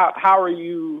like, how are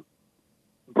you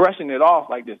brushing it off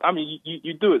like this? I mean,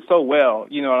 you do it so well.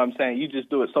 You know what I'm saying? You just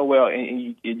do it so well,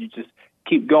 and you just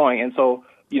keep going. And so,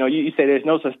 you know, you say there's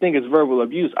no such thing as verbal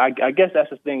abuse. I guess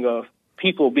that's a thing of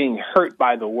people being hurt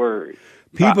by the word.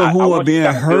 People who are being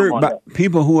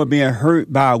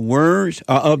hurt by words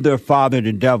are of their father,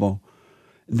 the devil.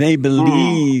 They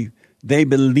believe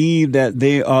that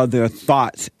they are their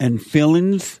thoughts and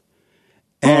feelings,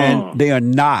 and they are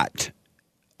not.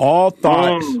 All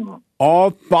thoughts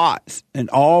and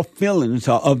all feelings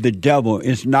are of the devil.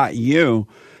 It's not you.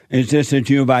 It's just that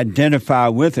you've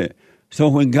identified with it. So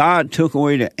when God took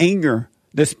away the anger,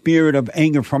 the spirit of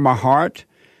anger from my heart,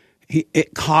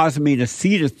 it caused me to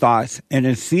see the thoughts. And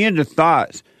in seeing the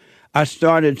thoughts, I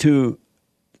started to,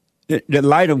 the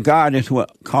light of God is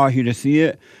what caused you to see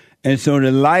it. And so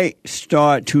the light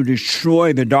started to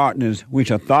destroy the darkness,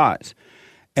 which are thoughts.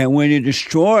 And when you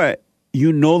destroy it,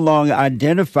 you no longer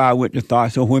identify with the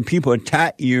thoughts. So when people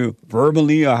attack you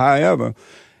verbally or however,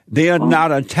 they are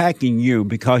not attacking you,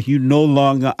 because you no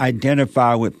longer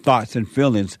identify with thoughts and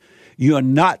feelings. You are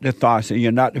not the thoughts and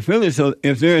you're not the feelings. So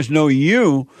if there is no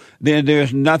you, then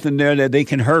there's nothing there that they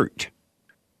can hurt.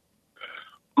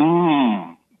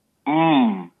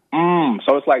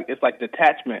 So it's like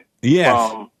detachment.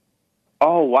 Yes.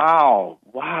 Oh,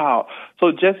 wow.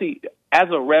 So Jesse, as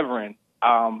a reverend,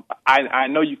 I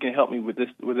know you can help me with this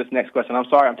next question. I'm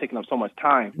sorry I'm taking up so much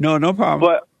time. No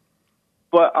problem.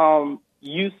 But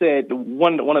you said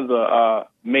one of the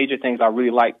major things I really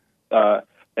like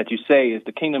that you say is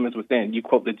the kingdom is within. You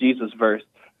quote the Jesus verse,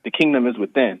 the kingdom is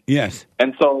within. Yes.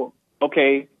 And so,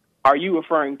 okay, are you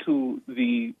referring to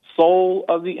the soul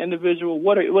of the individual?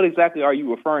 What exactly are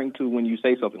you referring to when you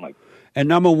say something like that? And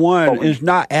number one, it's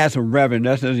not as a reverend.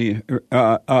 That's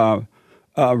a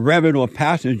reverend or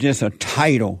pastor is just a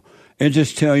title. It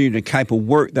just tells you the type of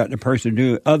work that the person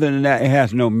do. Other than that, it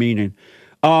has no meaning.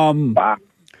 Wow.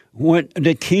 When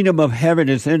the kingdom of heaven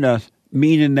is in us,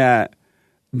 meaning that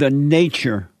the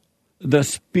nature, the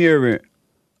spirit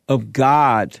of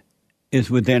God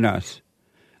is within us.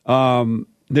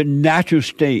 The natural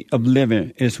state of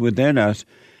living is within us.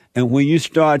 And when you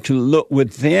start to look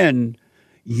within,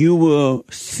 you will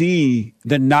see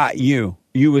the not you.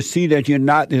 You will see that you're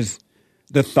not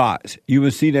the thoughts. You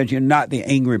will see that you're not the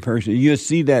angry person. You'll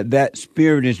see that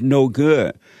spirit is no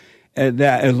good. And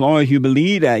that as long as you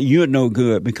believe that, you're no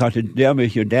good because the devil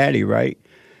is your daddy, right?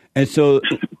 And so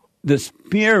the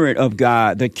spirit of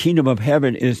God, the kingdom of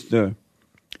heaven is the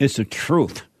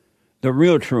truth, the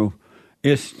real truth.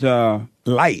 It's the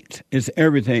light. It's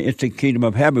everything. It's the kingdom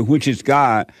of heaven, which is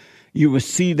God. You will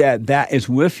see that is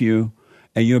with you,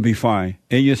 and you'll be fine.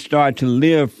 And you start to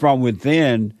live from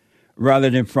within rather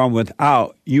than from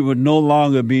without. You will no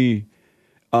longer be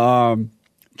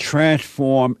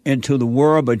transformed into the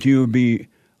world, but you will be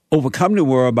overcome the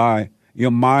world by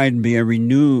your mind being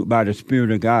renewed by the Spirit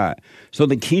of God. So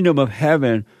the kingdom of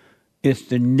heaven is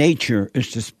the nature,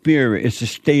 it's the spirit, it's the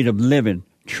state of living,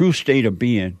 true state of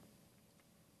being.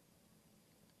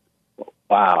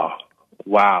 Wow.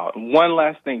 One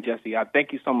last thing, Jesse. I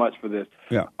thank you so much for this.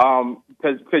 Yeah.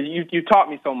 Because you taught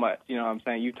me so much. You know what I'm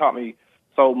saying? You taught me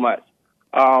so much.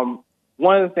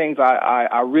 One of the things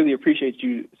I really appreciate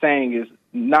you saying is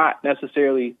not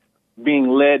necessarily being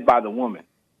led by the woman.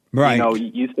 Right. You know,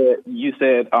 you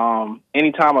said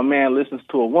anytime a man listens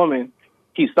to a woman,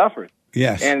 he suffers.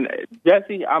 Yes. And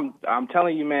Jesse, I'm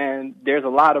telling you, man, there's a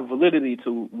lot of validity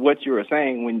to what you were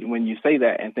saying when you say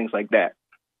that and things like that.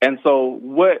 And so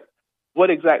what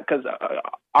exact? Because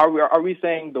are we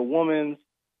saying the woman's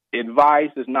advice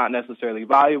is not necessarily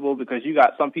valuable? Because you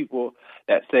got some people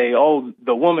that say, oh,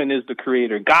 the woman is the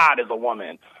creator, God is a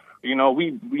woman. You know,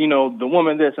 the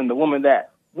woman this and the woman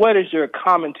that. What is your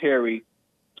commentary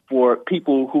for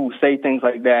people who say things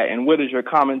like that? And what is your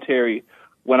commentary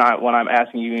when I'm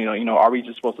asking you, are we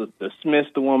just supposed to dismiss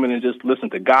the woman and just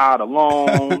listen to God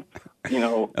alone?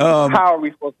 How are we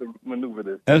supposed to maneuver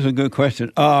this? That's a good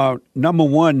question. Number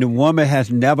one, the woman has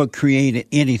never created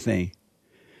anything.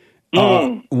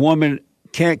 Woman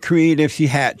can't create if she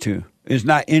had to. It's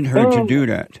not in her to do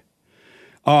that.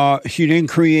 She didn't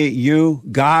create you.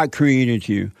 God created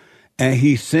you. And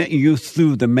he sent you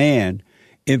through the man.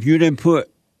 If you didn't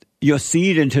put your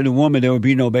seed into the woman, there would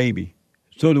be no baby.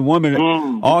 So the woman,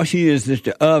 all she is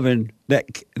the oven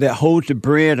that holds the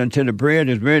bread until the bread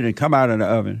is ready to come out of the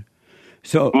oven.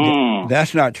 So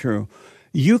that's not true.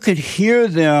 You can hear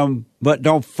them, but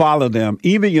don't follow them.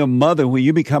 Even your mother, when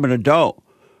you become an adult,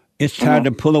 it's time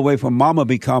to pull away from mama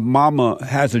because mama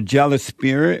has a jealous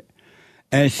spirit,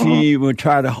 and she will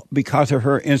try to, because of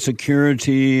her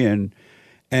insecurity and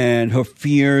her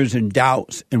fears and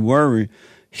doubts and worry,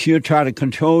 she'll try to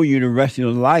control you the rest of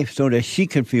your life so that she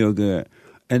can feel good.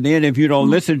 And then if you don't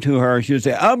listen to her, she'll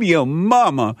say, I'm your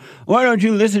mama. Why don't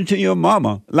you listen to your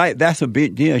mama? Like, that's a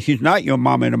big deal. She's not your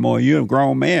mama anymore. You're a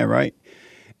grown man, right?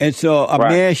 And so a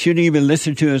man shouldn't even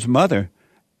listen to his mother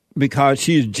because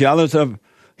she's jealous of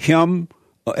him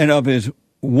and of his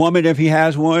woman, if he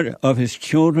has one, of his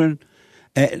children.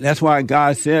 And that's why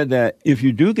God said that if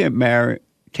you do get married,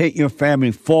 take your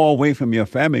family far away from your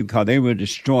family because they will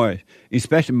destroy,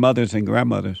 especially mothers and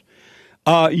grandmothers.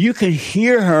 You can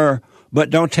hear her, but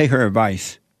don't take her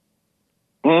advice.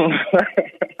 Okay,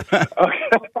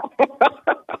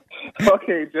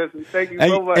 Jesse, thank you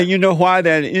so much. And you know why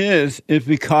that is? It's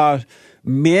because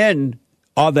men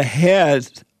are the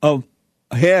head of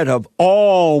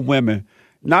all women,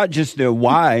 not just their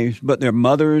wives, but their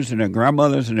mothers and their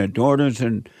grandmothers and their daughters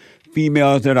and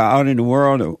females that are out in the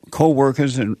world, or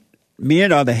co-workers, and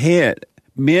men are the head.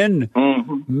 Men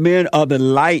are the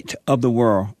light of the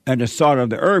world and the salt of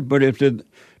the earth. But if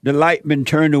the light been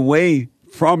turned away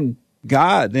from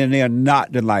God, then they are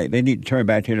not the light. They need to turn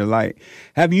back to the light.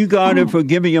 Have you gone and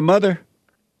forgiven your mother?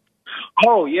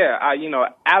 Oh, yeah.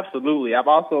 Absolutely. I've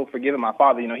also forgiven my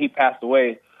father. He passed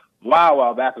away a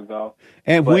while back ago.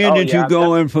 And when did you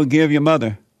go and forgive your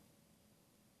mother?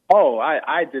 Oh,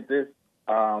 I did this.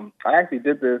 I actually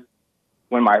did this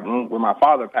when my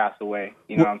father passed away.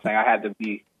 You know what I'm saying? I had to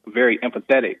be very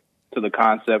empathetic to the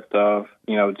concept of,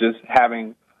 just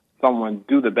having someone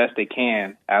do the best they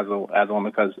can as a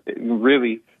woman, because it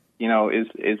really,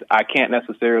 is I can't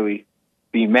necessarily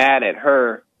be mad at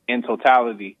her in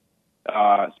totality,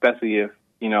 especially if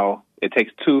it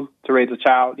takes two to raise a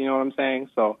child. You know what I'm saying?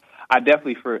 So I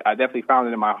definitely found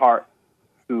it in my heart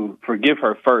to forgive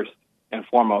her first and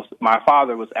foremost. My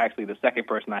father was actually the second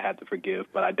person I had to forgive,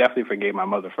 but I definitely forgave my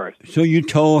mother first. So you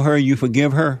told her you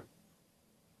forgive her?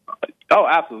 Oh,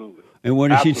 absolutely. And what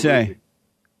did she say?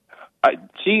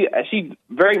 She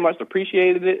very much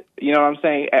appreciated it. You know what I'm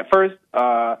saying? At first,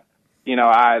 I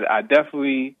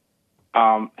definitely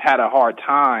had a hard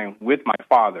time with my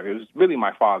father. It was really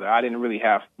my father. I didn't really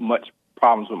have much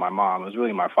problems with my mom. It was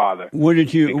really my father. What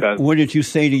did you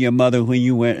say to your mother when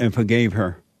you went and forgave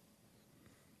her?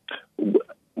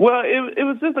 Well, it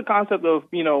was just a concept of,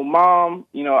 Mom,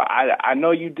 I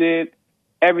know you did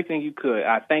everything you could.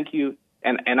 I thank you,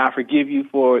 and I forgive you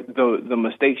for the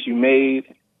mistakes you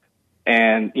made.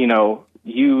 And,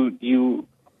 you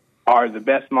are the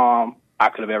best mom I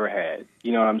could have ever had.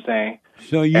 You know what I'm saying?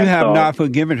 So you have not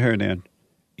forgiven her then?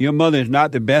 Your mother is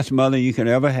not the best mother you could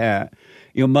ever have.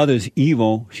 Your mother is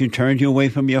evil. She turned you away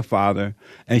from your father,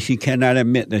 and she cannot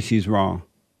admit that she's wrong.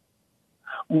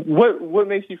 What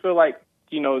makes you feel like,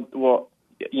 you don't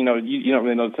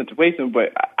really know the situation,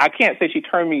 but I can't say she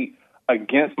turned me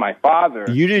against my father.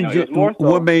 You didn't.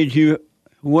 What made you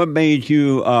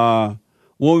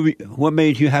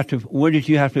have to? What did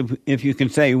you have to? If you can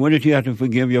say, what did you have to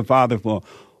forgive your father for?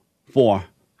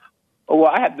 Well,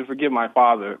 I had to forgive my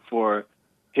father for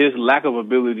his lack of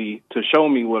ability to show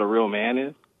me what a real man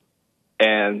is,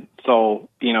 and so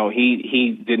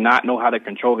he did not know how to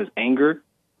control his anger.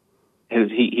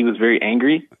 He was very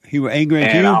angry. He was angry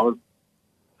at you?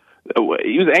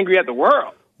 He was angry at the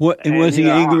world. Was he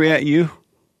angry at you?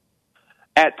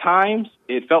 At times,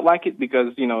 it felt like it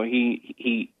because,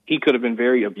 he could have been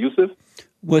very abusive.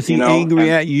 Was he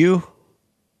angry at you?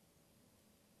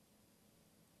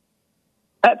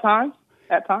 At times.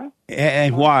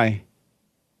 And why?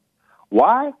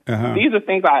 Why? Uh-huh. These are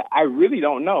things I really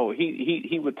don't know.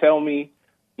 He would tell me,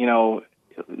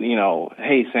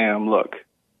 hey, Sam, look,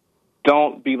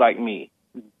 don't be like me.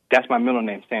 That's my middle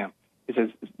name, Sam. He says,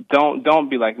 don't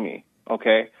be like me,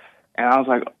 okay? And I was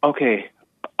like, okay,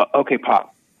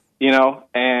 Pop,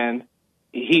 and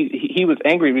he was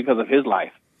angry because of his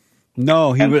life.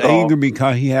 No, he was angry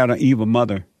because he had an evil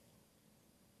mother.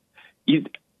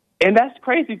 And that's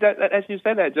crazy that as you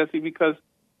said that, Jesse, because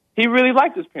he really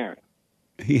liked his parents.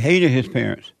 He hated his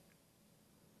parents.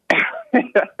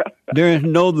 There is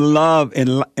no love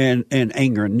in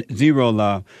anger, zero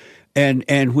love.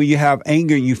 And when you have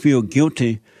anger, you feel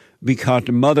guilty because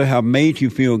the mother have made you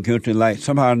feel guilty, like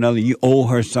somehow or another you owe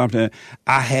her something.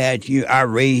 I had you, I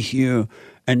raised you,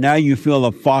 and now you feel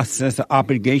a false sense of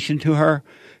obligation to her.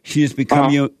 She has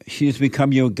become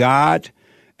your God,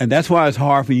 and that's why it's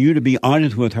hard for you to be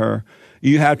honest with her.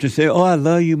 You have to say, "Oh, I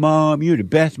love you, Mom. You're the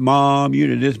best mom.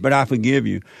 You're this, but I forgive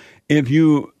you." If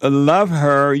you love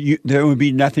her, there would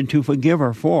be nothing to forgive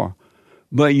her for.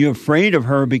 But you're afraid of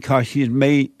her because she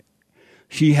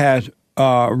has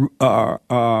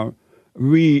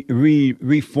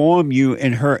reformed you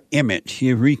in her image. She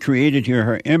has recreated you in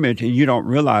her image, and you don't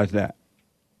realize that.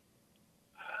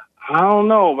 I don't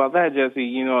know about that, Jesse.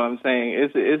 You know what I'm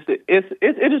saying? It's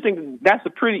interesting. That's a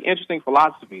pretty interesting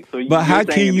philosophy. But how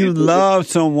can you love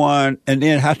someone and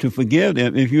then have to forgive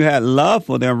them? If you had love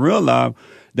for them, real love,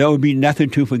 there would be nothing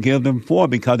to forgive them for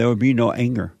because there would be no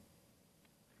anger.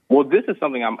 Well, this is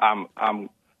something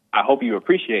I hope you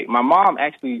appreciate. My mom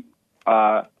actually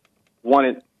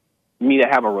wanted me to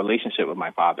have a relationship with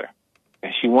my father,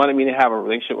 and she wanted me to have a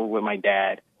relationship with my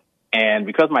dad. And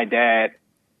because my dad,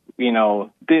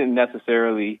 didn't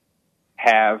necessarily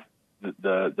have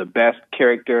the best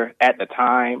character at the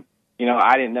time,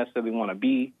 I didn't necessarily want to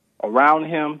be around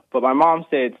him. But my mom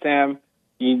said, "Sam,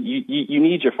 you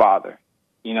need your father.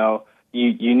 You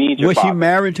need your father." Was she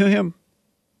married to him?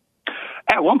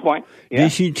 At one point, yeah.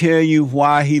 Did she tell you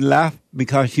why he left?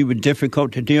 Because she was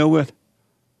difficult to deal with?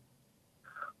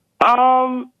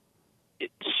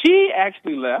 She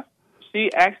actually left. She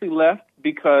actually left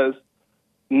because,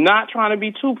 not trying to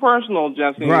be too personal,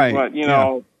 Jesse, right. But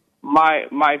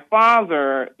my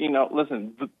father,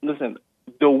 listen.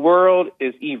 The world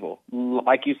is evil,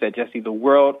 like you said, Jesse. The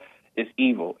world is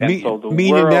evil, and so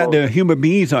meaning that the human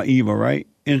beings are evil, right?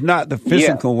 It's not the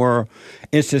physical world.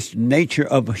 It's just nature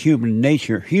of human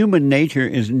nature. Human nature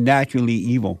is naturally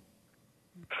evil.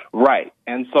 Right.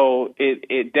 And so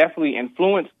it definitely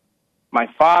influenced my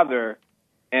father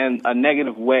in a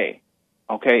negative way,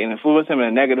 okay, and influenced him in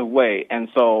a negative way. And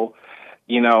so,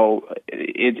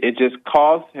 it just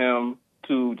caused him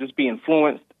to just be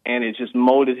influenced, and it just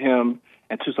molded him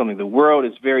into something. The world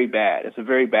is very bad. It's a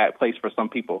very bad place for some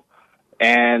people.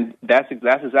 And that's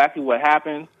exactly what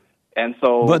happened. And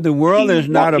so, but the world is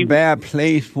not a bad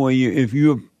place for you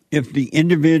if the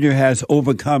individual has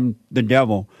overcome the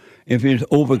devil, if it's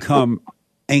overcome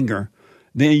anger,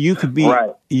 then you could be.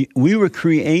 Right. We were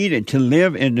created to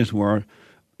live in this world,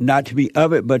 not to be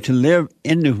of it, but to live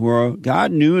in this world.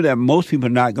 God knew that most people are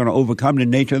not going to overcome the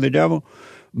nature of the devil,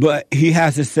 but He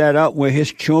has it set up where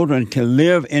His children can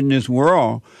live in this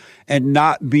world and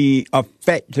not be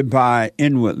affected by it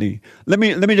inwardly. Let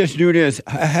me just do this.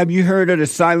 Have you heard of the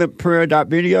silent prayer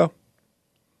video?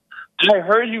 I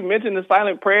heard you mention the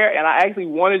silent prayer, and I actually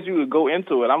wanted you to go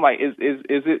into it. I'm like, is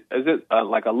it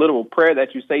like a literal prayer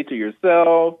that you say to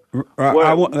yourself?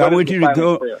 I want you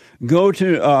to go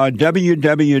to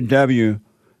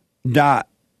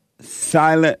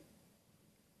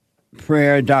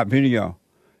www.silentprayer.video.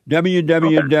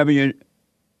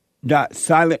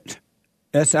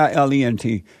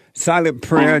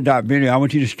 silentprayer.video. I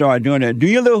want you to start doing that. Do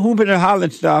your little hooping and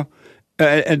hollering stuff,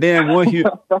 and then once you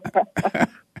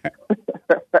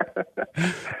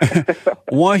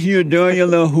once you're doing your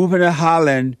little hooping and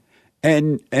hollering,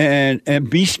 and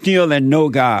be still and know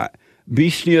God. Be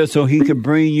still so He can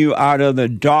bring you out of the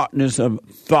darkness of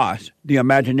thoughts, the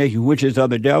imagination, which is of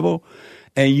the devil.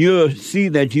 And you'll see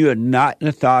that you are not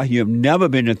the thought. You have never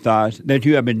been the thoughts, that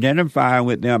you have identified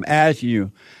with them as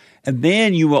you. And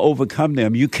then you will overcome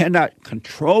them. You cannot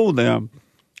control them.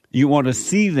 You want to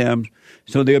see them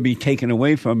so they'll be taken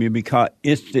away from you because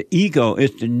it's the ego,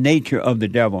 it's the nature of the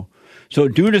devil. So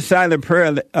do the silent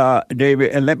prayer,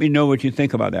 David, and let me know what you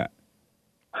think about that.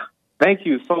 Thank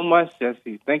you so much,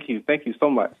 Jesse. Thank you so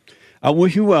much. I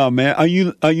wish you well, man. Are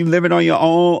you living on your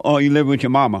own, or are you living with your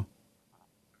mama?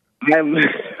 I'm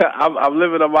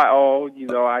living on my own. You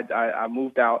know, I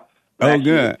moved out. Oh,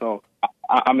 good. So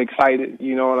I'm excited.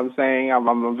 You know what I'm saying?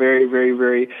 I'm very, very,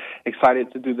 very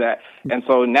excited to do that. And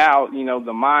so now, you know,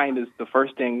 the mind is the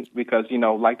first thing because, you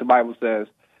know, like the Bible says,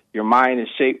 your mind is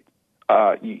shaped.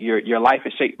 Your life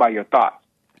is shaped by your thoughts.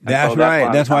 That's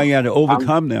right. That's why you got to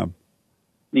overcome them.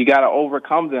 You got to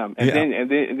overcome them, and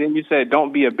then you said,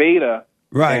 don't be a beta,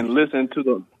 right? And listen to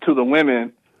the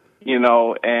women, you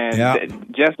know.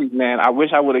 And Jesse, man, I wish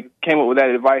I would have came up with that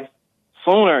advice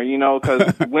sooner, you know,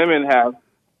 because women have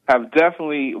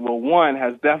definitely, one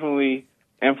has definitely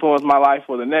influenced my life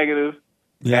for the negative.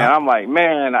 Yeah. And I'm like,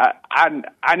 man,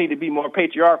 I need to be more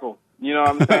patriarchal. You know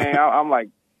what I'm saying? I'm like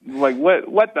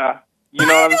what the, you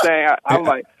know what I'm saying? I'm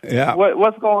like,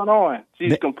 what's going on?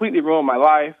 She's completely ruined my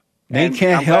life. They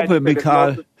can't help it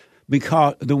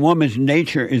because the woman's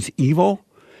nature is evil,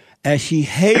 and she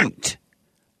hate.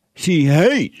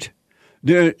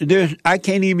 There's I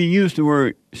can't even use the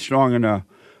word strong enough.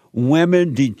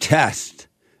 Women detest.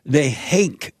 They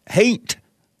hate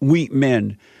weak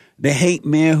men. They hate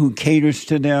men who caters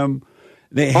to them.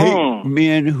 They hate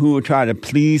men who try to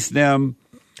please them.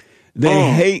 They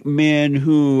hate men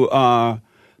who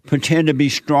pretend to be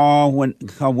strong when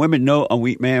women know a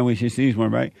weak man when she sees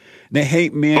one, right? They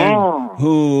hate men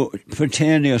who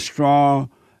pretend they're strong.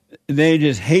 They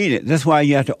just hate it. That's why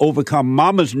you have to overcome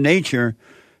mama's nature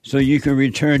so you can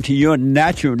return to your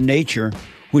natural nature,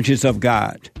 which is of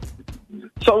God.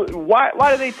 So why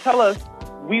do they tell us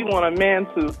we want a man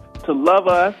to love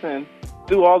us and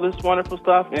do all this wonderful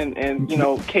stuff and you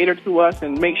know, cater to us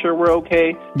and make sure we're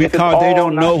okay? Because they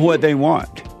don't know what they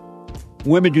want.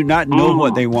 Women do not know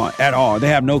what they want at all. They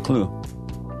have no clue.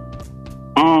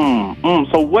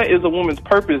 So what is a woman's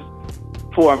purpose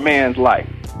for a man's life?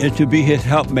 It's to be his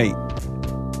helpmate.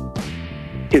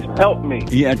 His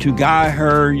helpmate? Yeah, to guide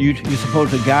her. You're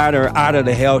supposed to guide her out of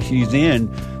the hell she's in,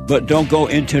 but don't go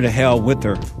into the hell with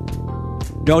her.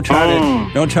 Don't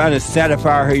try to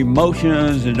satisfy her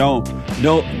emotions, and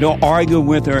don't argue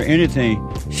with her or anything.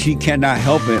 She cannot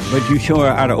help it, but you show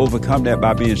her how to overcome that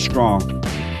by being strong.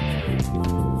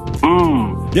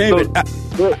 David,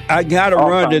 I gotta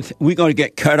run this. We're gonna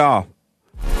get cut off.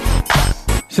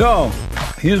 So,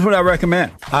 here's what I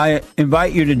recommend. I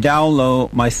invite you to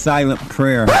download my silent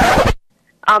prayer.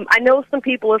 I know some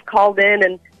people have called in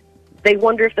and they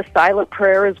wonder if the silent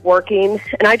prayer is working.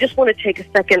 And I just want to take a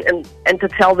second and to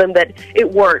tell them that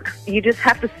it works. You just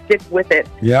have to stick with it.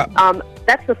 Yeah.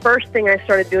 That's the first thing I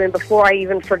started doing before I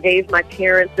even forgave my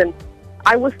parents. And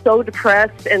I was so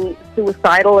depressed and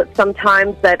suicidal at some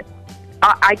times that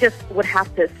I just would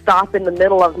have to stop in the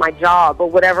middle of my job or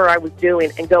whatever I was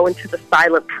doing and go into the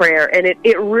silent prayer. And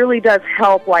it really does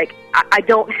help. Like, I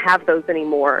don't have those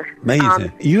anymore.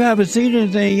 Amazing. You haven't seen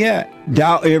anything yet.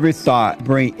 Doubt every thought.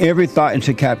 Bring every thought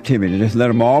into captivity. Just let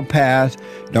them all pass.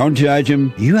 Don't judge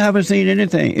them. You haven't seen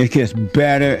anything. It gets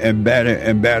better and better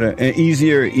and better and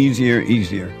easier.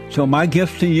 So my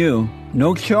gift to you,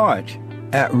 no charge.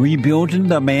 at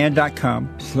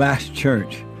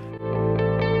rebuildingtheman.com/church.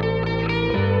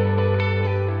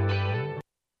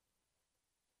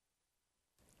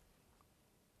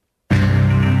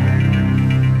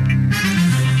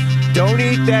 Don't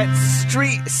eat that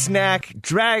street snack,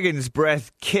 Dragon's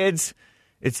Breath, kids.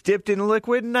 It's dipped in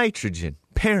liquid nitrogen.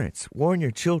 Parents, warn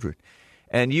your children.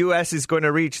 And U.S. is going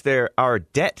to reach our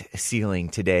debt ceiling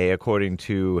today, according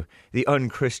to the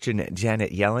unchristian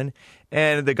Janet Yellen.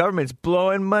 And the government's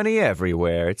blowing money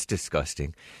everywhere. It's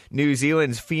disgusting. New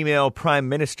Zealand's female Prime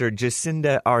Minister,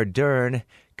 Jacinda Ardern,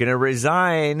 going to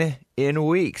resign in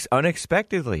weeks,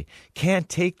 unexpectedly. Can't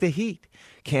take the heat.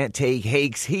 Can't take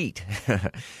Hague's heat.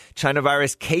 China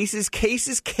virus cases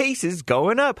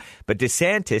going up. But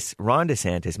Ron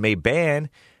DeSantis, may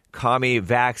ban commie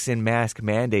vaccine mask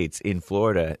mandates in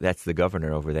Florida. That's the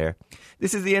governor over there.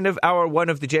 This is the end of hour one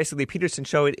of the Jesse Lee Peterson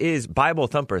Show. It is Bible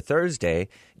Thumper Thursday,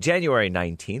 January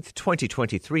 19th,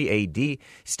 2023 AD.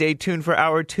 Stay tuned for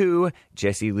hour two.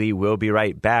 Jesse Lee will be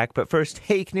right back. But first,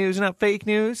 Hake News, not fake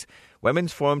news.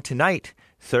 Women's Forum tonight,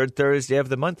 third Thursday of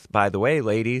the month, by the way,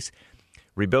 ladies.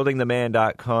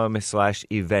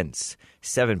 RebuildingTheMan.com/events,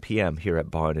 7 p.m. here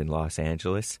at Bond in Los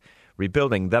Angeles.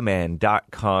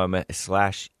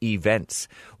 RebuildingTheMan.com/events.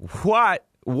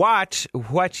 Watch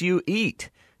what you eat.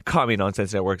 Commie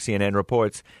Nonsense Network, CNN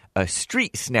reports a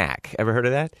street snack. Ever heard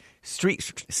of that?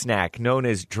 Street snack known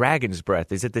as Dragon's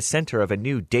Breath is at the center of a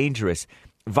new dangerous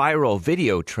viral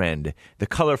video trend. The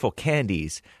colorful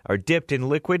candies are dipped in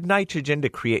liquid nitrogen to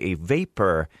create a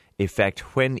vapor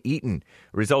effect when eaten,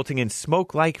 resulting in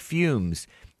smoke-like fumes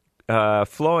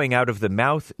flowing out of the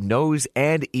mouth, nose,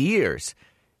 and ears.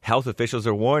 Health officials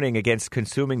are warning against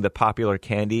consuming the popular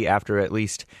candy after at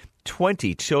least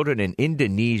 20 children in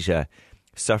Indonesia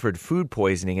suffered food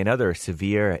poisoning and other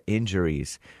severe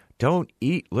injuries. Don't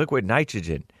eat liquid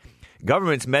nitrogen.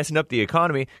 Government's messing up the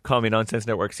economy. Commie Nonsense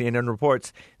Network, CNN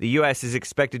reports the U.S. is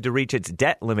expected to reach its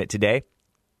debt limit today,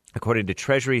 according to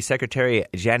Treasury Secretary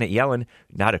Janet Yellen,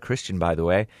 not a Christian, by the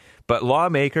way. But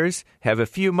lawmakers have a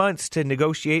few months to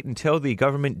negotiate until the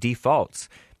government defaults.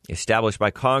 Established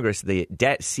by Congress, the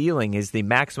debt ceiling is the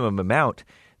maximum amount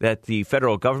that the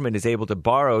federal government is able to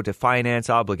borrow to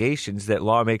finance obligations that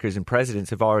lawmakers and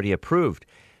presidents have already approved.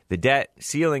 The debt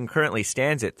ceiling currently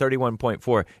stands at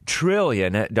 $31.4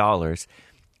 trillion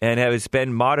and has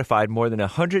been modified more than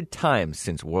 100 times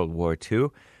since World War II.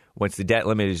 Once the debt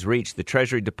limit is reached, the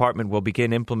Treasury Department will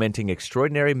begin implementing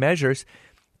extraordinary measures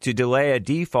to delay a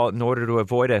default in order to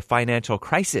avoid a financial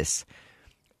crisis.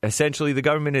 Essentially, the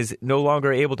government is no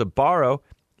longer able to borrow.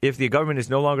 If the government is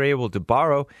no longer able to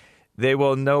borrow, they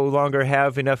will no longer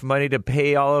have enough money to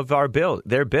pay all of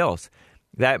their bills.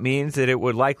 That means that it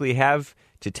would likely have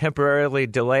to temporarily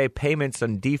delay payments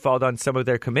on default on some of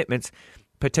their commitments,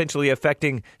 potentially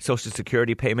affecting Social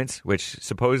Security payments, which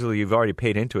supposedly you've already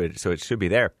paid into it, so it should be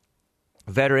there.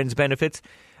 Veterans benefits,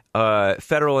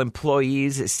 federal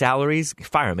employees' salaries,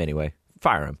 fire them anyway,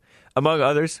 fire them. Among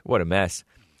others, what a mess.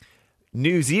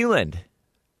 New Zealand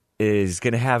is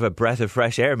going to have a breath of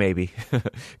fresh air, maybe.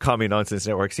 Commie Nonsense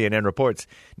Network, CNN reports.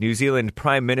 New Zealand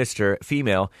Prime Minister,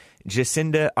 female,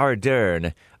 Jacinda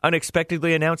Ardern,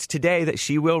 unexpectedly announced today that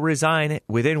she will resign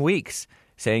within weeks,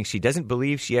 saying she doesn't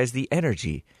believe she has the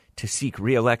energy to seek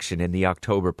re-election in the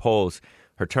October polls.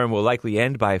 Her term will likely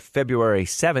end by February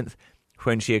 7th,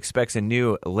 when she expects a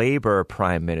new Labour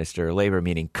Prime Minister, Labour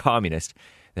meaning communist,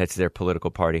 that's their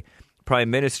political party. Prime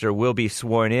Minister will be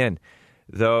sworn in,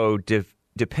 though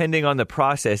depending on the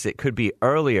process, it could be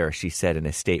earlier, she said in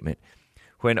a statement.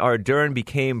 When Ardern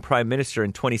became Prime Minister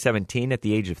in 2017 at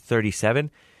the age of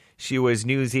 37, she was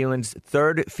New Zealand's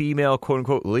third female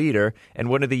quote-unquote leader and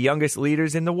one of the youngest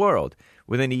leaders in the world.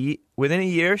 Within a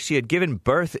year, she had given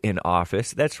birth in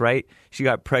office. That's right. She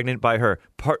got pregnant by her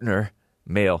partner,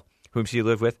 male, whom she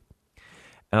lived with.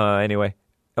 Anyway,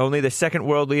 only the second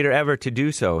world leader ever to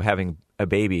do so, having a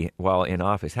baby while in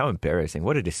office. How embarrassing.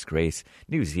 What a disgrace.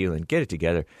 New Zealand, get it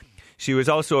together. She was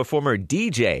also a former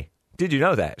DJ. Did you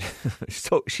know that?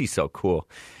 She's so cool.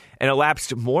 And a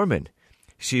lapsed Mormon.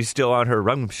 She's still on her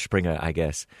Rumspringa, I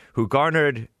guess, who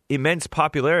garnered immense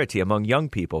popularity among young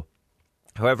people.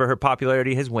 However, her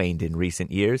popularity has waned in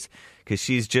recent years because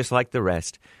she's just like the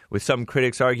rest, with some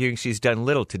critics arguing she's done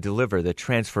little to deliver the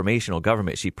transformational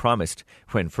government she promised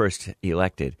when first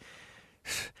elected.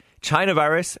 China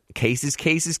virus,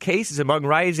 cases among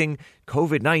rising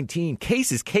COVID-19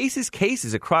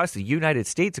 cases across the United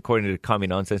States, according to the Commie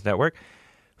Nonsense Network.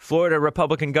 Florida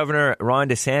Republican Governor Ron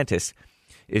DeSantis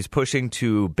is pushing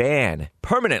to ban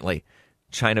permanently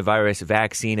China virus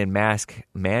vaccine and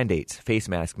face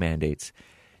mask mandates.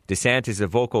 DeSantis, a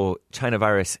vocal China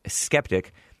virus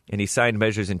skeptic, and he signed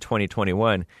measures in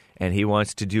 2021, and he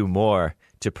wants to do more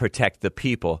to protect the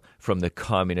people from the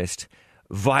communist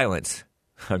violence.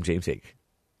 I'm James Hake.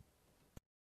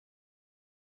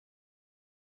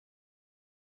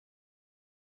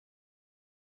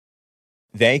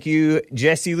 Thank you,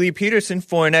 Jesse Lee Peterson,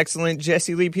 for an excellent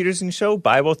Jesse Lee Peterson show,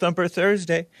 Bible Thumper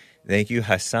Thursday. Thank you,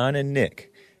 Hassan and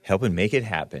Nick, helping make it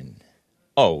happen.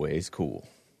 Always cool.